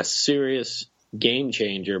a serious game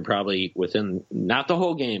changer, probably within not the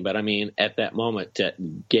whole game, but I mean at that moment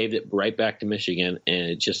that gave it right back to Michigan,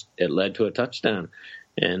 and it led to a touchdown.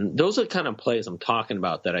 And those are the kind of plays I'm talking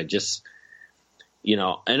about that I just,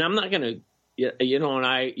 and I'm not going to. You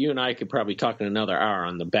and I could probably talk in another hour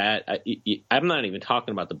on the bad. I'm not even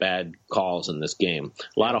talking about the bad calls in this game.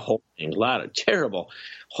 A lot of holding, a lot of terrible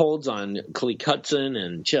holds on Khaleke Hudson,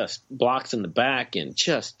 and just blocks in the back, and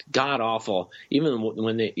just god awful. Even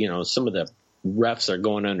when they, some of the refs are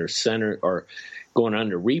going under center or going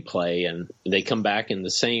under replay, and they come back in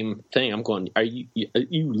the same thing. I'm going,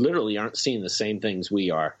 you literally aren't seeing the same things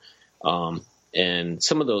we are, and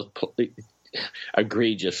some of those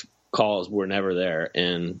egregious calls were never there.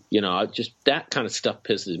 And, just that kind of stuff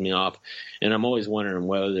pisses me off. And I'm always wondering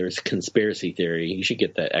whether there's conspiracy theory. You should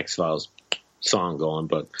get that X-Files song going.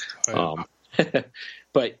 But,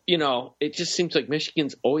 but it just seems like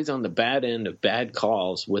Michigan's always on the bad end of bad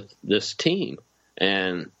calls with this team.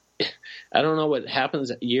 And I don't know what happens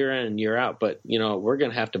year in and year out, but, we're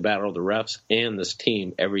going to have to battle the refs and this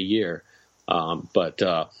team every year.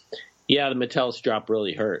 The Metellus drop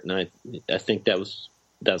really hurt. And I think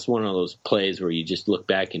that's one of those plays where you just look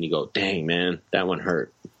back and you go, dang, man, that one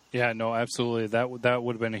hurt. Yeah, no, absolutely. That would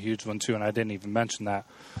have been a huge one, too, and I didn't even mention that.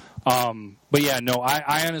 I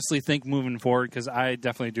honestly think moving forward, because I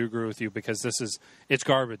definitely do agree with you, because it's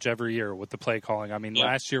garbage every year with the play calling. I mean,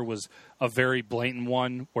 last year was a very blatant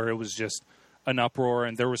one where it was just an uproar,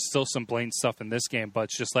 and there was still some blatant stuff in this game, but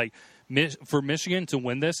it's just like for Michigan to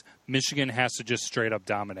win this, Michigan has to just straight up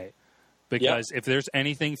dominate. Because if there's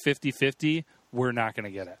anything 50-50, we're not going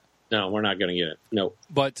to get it. No, we're not going to get it. No.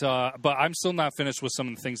 But I'm still not finished with some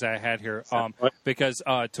of the things that I had here. Because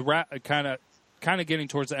to wrap, kind of getting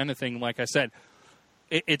towards the end of the thing, like I said,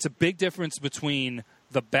 it's a big difference between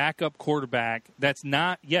the backup quarterback that's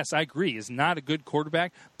not, yes, I agree, is not a good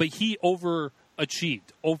quarterback, but he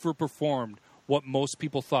overachieved, overperformed what most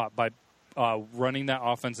people thought by running that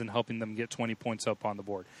offense and helping them get 20 points up on the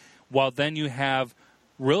board. While then you have,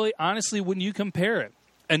 really, honestly, when you compare it,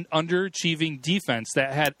 an underachieving defense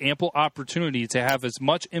that had ample opportunity to have as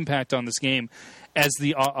much impact on this game as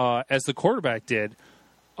the quarterback did,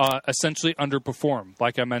 essentially underperformed,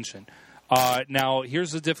 like I mentioned. Now,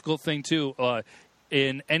 here's the difficult thing, too.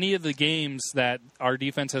 In any of the games that our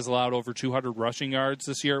defense has allowed over 200 rushing yards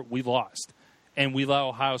this year, we lost. And we let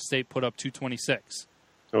Ohio State put up 226.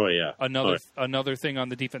 Oh, yeah. Another thing on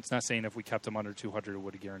the defense, not saying if we kept them under 200, it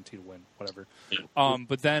would have guaranteed a win, whatever.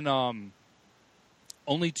 But then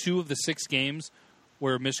only 2 of the 6 games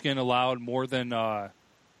where Michigan allowed more than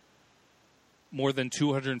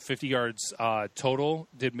 250 yards total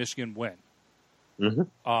did Michigan win.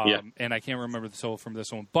 Mm-hmm. And I can't remember the total from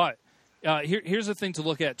this one. But here's the thing to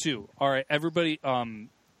look at, too. All right, everybody, and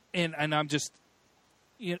I'm just,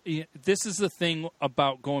 this is the thing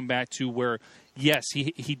about going back to where, yes,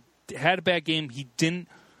 he had a bad game. He didn't.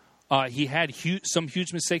 He had some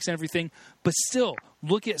huge mistakes and everything, but still,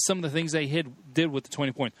 look at some of the things that he did with the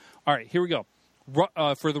 20 points. All right, here we go.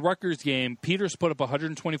 For the Rutgers game, Peters put up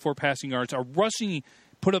 124 passing yards. Our rushing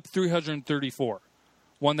put up 334.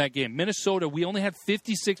 Won that game. Minnesota, we only had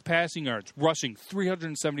 56 passing yards. Rushing,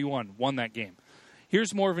 371. Won that game.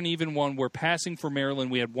 Here's more of an even one where passing for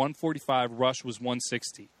Maryland, we had 145. Rush was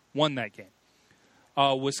 160. Won that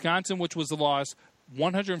game. Wisconsin, which was a loss,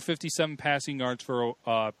 157 passing yards for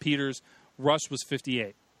Peters. Rush was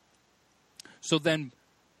 58. So then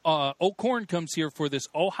O'Korn comes here for this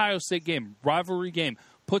Ohio State game, rivalry game,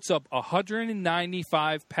 puts up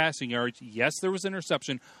 195 passing yards. Yes, there was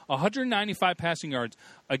interception. 195 passing yards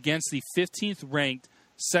against the 15th ranked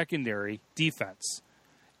secondary defense.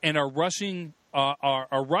 And our rushers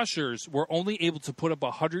were only able to put up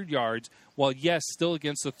 100 yards, while, yes, still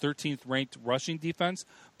against the 13th ranked rushing defense.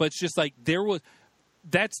 But it's just like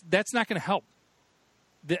that's not going to help.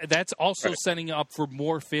 That's also setting up for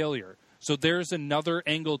more failure. So there's another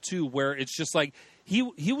angle, too, where it's just like he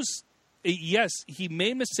was, yes, he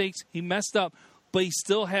made mistakes, he messed up, but he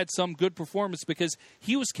still had some good performance because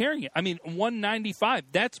he was carrying it. I mean, 195,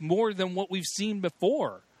 that's more than what we've seen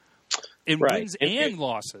before. in wins and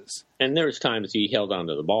losses. And there's times he held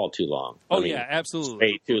onto the ball too long. Yeah, absolutely.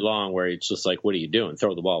 Way too long where it's just like, what are you doing?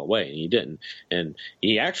 Throw the ball away. And he didn't. And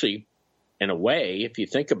he actually, in a way, if you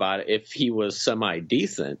think about it, if he was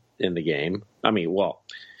semi-decent in the game,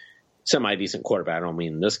 semi-decent quarterback, I don't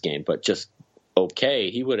mean in this game, but just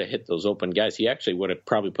okay, he would have hit those open guys. He actually would have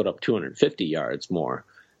probably put up 250 yards more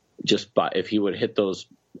if he would have hit those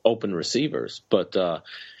open receivers. But, the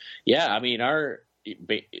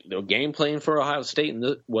game plan for Ohio State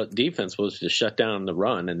and what defense was to shut down the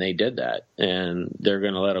run, and they did that. And they're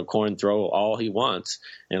going to let O'Korn throw all he wants,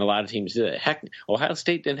 and a lot of teams did it. Heck, Ohio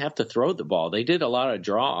State didn't have to throw the ball. They did a lot of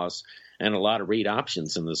draws and a lot of read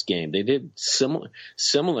options in this game. They did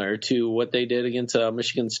similar to what they did against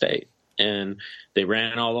Michigan State. And they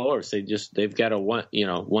ran all over. So they've got a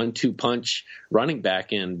 1-2 punch running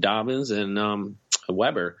back in Dobbins and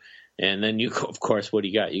Weber. And then of course, what do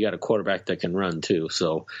you got? You got a quarterback that can run too.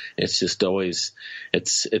 So it's just always,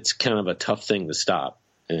 it's kind of a tough thing to stop.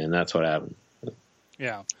 And that's what happened.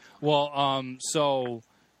 Yeah. Well, so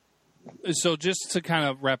just to kind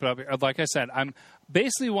of wrap it up, like I said,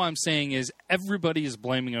 what I'm saying is everybody is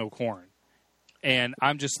blaming O'Korn. And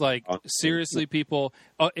I'm just like, seriously, people,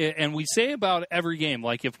 and we say about every game,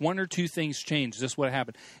 like if one or two things change, this would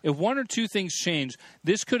happen. If one or two things change,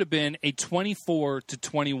 this could have been a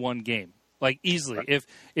 24-21 game, like easily.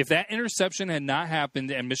 If that interception had not happened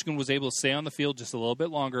and Michigan was able to stay on the field just a little bit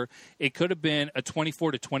longer, it could have been a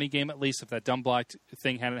 24-20 game at least if that dumb block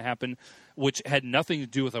thing hadn't happened, which had nothing to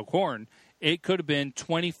do with O'Korn. It could have been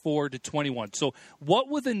 24-21. So what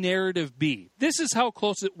would the narrative be? This is how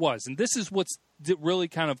close it was, and this is what's really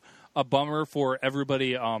kind of a bummer for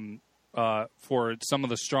everybody for some of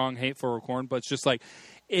the strong hate for O'Korn. But it's just like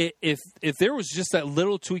if there was just that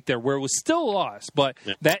little tweak there where it was still a loss, but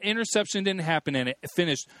that interception didn't happen and it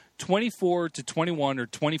finished 24-21 or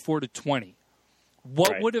 24-20.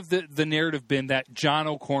 What would have the narrative been that John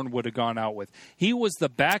O'Korn would have gone out with? He was the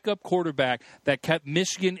backup quarterback that kept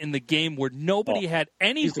Michigan in the game where nobody had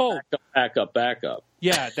any hope. Backup.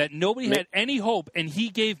 Yeah, that nobody had any hope, and he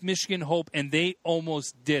gave Michigan hope, and they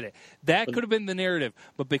almost did it. That could have been the narrative,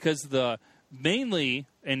 but because mainly,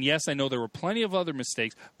 and yes, I know there were plenty of other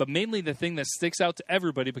mistakes, but mainly the thing that sticks out to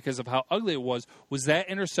everybody because of how ugly it was that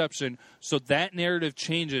interception, so that narrative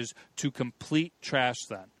changes to complete trash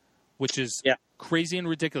then, which is crazy and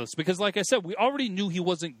ridiculous. Because like I said, we already knew he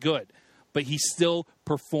wasn't good, but he still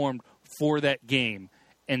performed for that game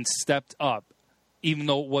and stepped up, even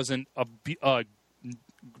though it wasn't a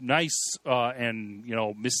nice and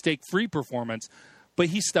mistake-free performance, but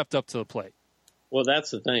he stepped up to the plate. Well, that's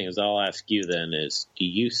the thing. Is I'll ask you then: is do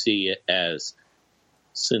you see it as,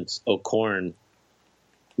 since O'Korn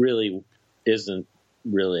really isn't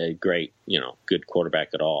really a great, good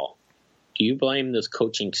quarterback at all? Do you blame this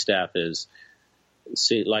coaching staff as?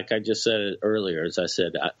 See, like I just said earlier, as I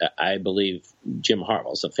said, I believe Jim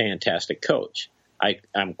Harbaugh's a fantastic coach.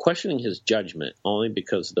 I'm questioning his judgment only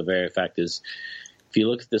because the very fact is, if you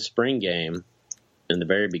look at the spring game in the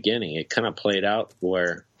very beginning, it kind of played out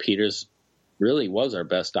where Peters really was our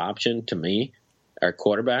best option to me, our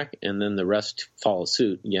quarterback, and then the rest follow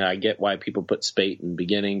suit. I get why people put Spate in the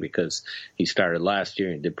beginning because he started last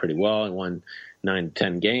year and did pretty well and won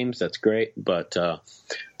 9-10 games. That's great. But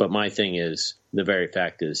my thing is, the very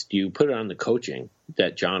fact is, do you put it on the coaching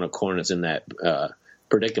that John O'Korn is in that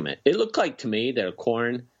predicament? It looked like to me that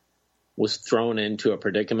O'Korn was thrown into a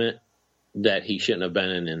predicament that he shouldn't have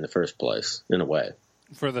been in the first place, in a way.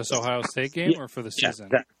 For this Ohio State game or for the season?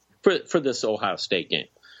 For this Ohio State game.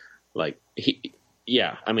 I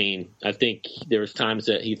think there was times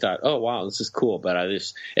that he thought, oh, wow, this is cool. But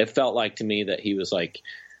it felt like to me that he was like,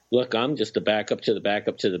 look, I'm just a backup to the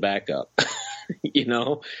backup to the backup,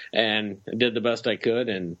 and I did the best I could.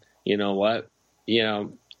 And you know what?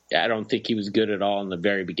 I don't think he was good at all in the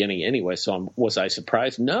very beginning anyway. So was I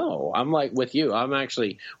surprised? No, I'm like with you.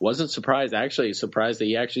 Wasn't surprised. Actually surprised that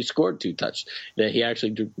he actually scored 2 touchdowns, that he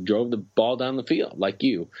actually drove the ball down the field like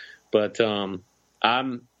you. But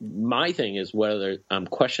my thing is whether I'm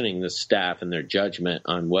questioning the staff and their judgment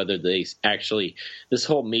on whether they actually, this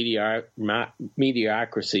whole mediocrity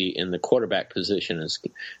in the quarterback position has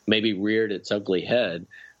maybe reared its ugly head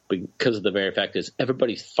because of the very fact is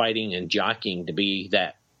everybody's fighting and jockeying to be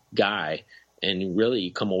that guy, and really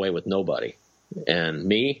you come away with nobody. And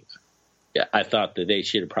me, I thought that they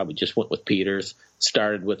should have probably just went with Peters,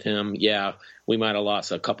 started with him. Yeah, we might have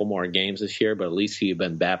lost a couple more games this year, but at least he'd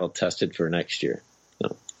been battle tested for next year.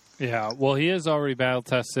 So. Yeah, well, he is already battle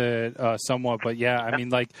tested somewhat, but yeah, I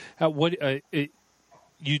mean,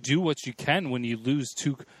 you do what you can when you lose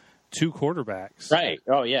two quarterbacks, right?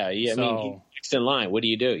 Oh yeah. So, I mean, next in line. What do?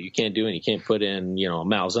 You can't do it. You can't put in,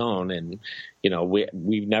 Malzone, and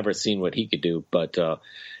we've never seen what he could do. But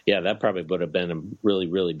that probably would have been really,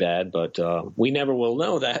 really bad. But we never will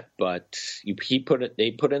know that. But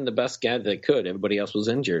they put in the best guy they could. Everybody else was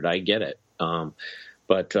injured. I get it.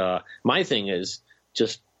 But my thing is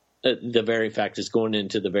just the very fact is going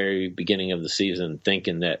into the very beginning of the season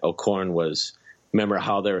thinking that O'Korn was. Remember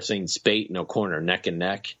how they were saying Spate and O'Korn are neck and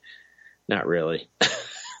neck? Not really.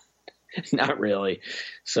 Not really.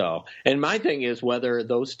 So, and my thing is whether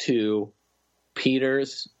those two,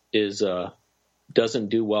 Peters doesn't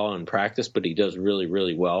do well in practice, but he does really,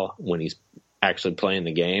 really well when he's actually playing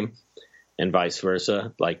the game, and vice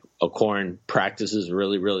versa. Like O'Korn practices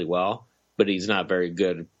really, really well, but he's not very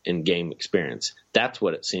good in game experience. That's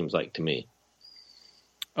what it seems like to me.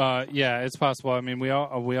 Yeah, it's possible. I mean, we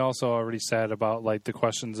also already said about like the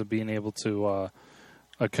questions of being able to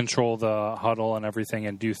control the huddle and everything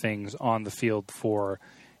and do things on the field for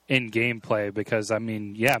in-game play. Because I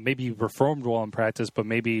mean, yeah, maybe you performed well in practice, but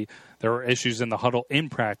maybe there were issues in the huddle in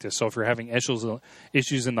practice. So if you're having issues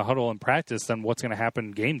in the huddle in practice, then what's going to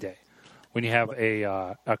happen game day when you have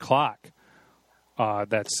a clock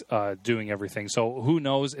that's doing everything? So who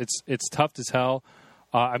knows? It's tough to tell.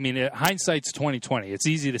 I mean, hindsight's 20/20. It's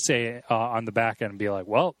easy to say on the back end and be like,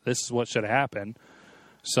 well, this is what should have happened.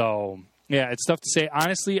 So, yeah, it's tough to say.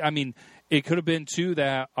 Honestly, I mean, it could have been, too,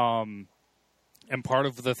 that and part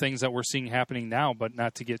of the things that we're seeing happening now, but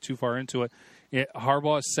not to get too far into it,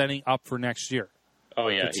 Harbaugh is setting up for next year. Oh,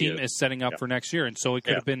 yeah. The team is setting up for next year. And so it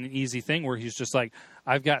could have been an easy thing where he's just like,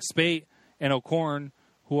 I've got Spate and O'Korn,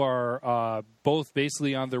 who are both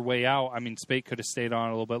basically on their way out. I mean, Spate could have stayed on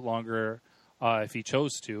a little bit longer if he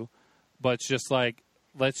chose to, but it's just like,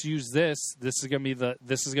 let's use this. This is gonna be the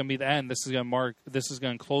end. This is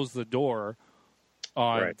gonna close the door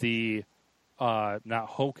on the not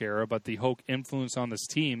Hoke era, but the Hoke influence on this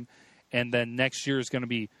team. And then next year is gonna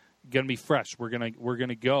be fresh. We're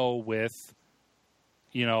gonna go with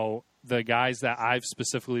the guys that I've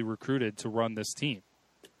specifically recruited to run this team.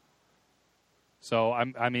 So I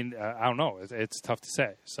don't know. It's tough to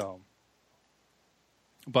say. So.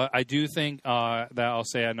 But I do think that I'll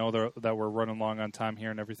say I know that we're running long on time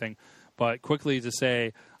here and everything. But quickly to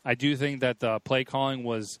say, I do think that the play calling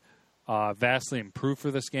was vastly improved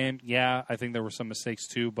for this game. Yeah, I think there were some mistakes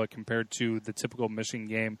too, but compared to the typical Michigan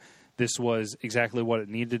game, this was exactly what it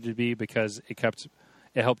needed to be because it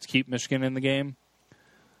helped keep Michigan in the game.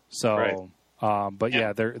 So, but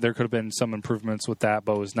yeah, there could have been some improvements with that.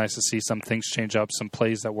 But it was nice to see some things change up, some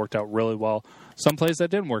plays that worked out really well, some plays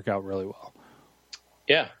that didn't work out really well.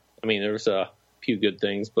 Yeah, I mean, there was a few good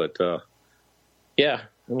things, but yeah,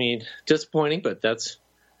 I mean, disappointing, but that's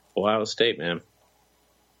Ohio State, man.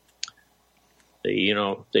 They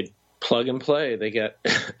plug and play. They got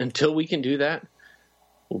until we can do that,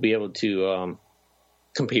 we'll be able to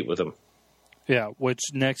compete with them. Yeah, which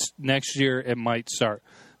next year it might start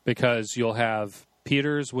because you'll have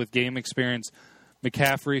Peters with game experience,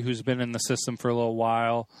 McCaffrey, who's been in the system for a little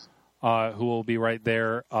while, who will be right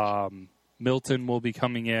there. Milton will be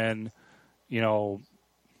coming in. The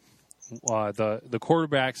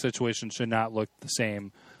quarterback situation should not look the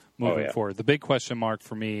same moving forward. The big question mark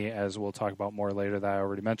for me, as we'll talk about more later that I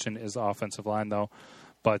already mentioned, is the offensive line, though.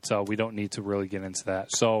 But we don't need to really get into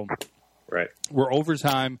that. So we're over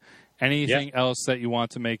time. Anything else that you want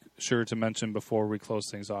to make sure to mention before we close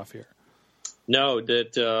things off here? No,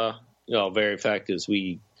 that very fact is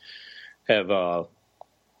we have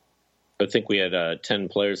I think we had 10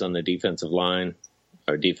 players on the defensive line,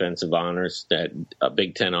 our defensive honors, that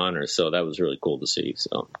Big Ten honors. So that was really cool to see.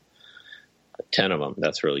 So 10 of them,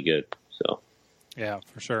 that's really good. So yeah,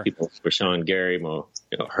 for sure. People for Sean Gary,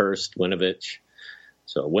 Hurst, Winovich.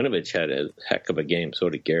 So Winovich had a heck of a game. So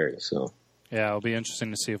did Gary. So yeah, it'll be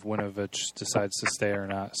interesting to see if Winovich decides to stay or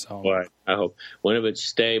not. So I hope Winovich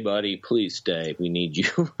stay, buddy. Please stay. We need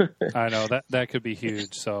you. I know that could be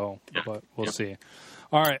huge. So, but we'll see.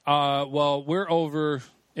 All right. Well, we're over.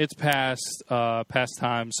 It's past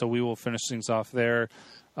time, so we will finish things off there.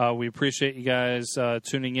 We appreciate you guys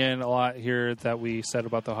tuning in. A lot here that we said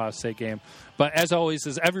about the Ohio State game. But as always,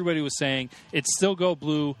 as everybody was saying, it's still go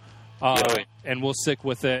blue, and we'll stick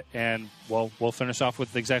with it. And we'll finish off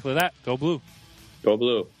with exactly that. Go blue. Go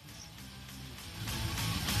blue.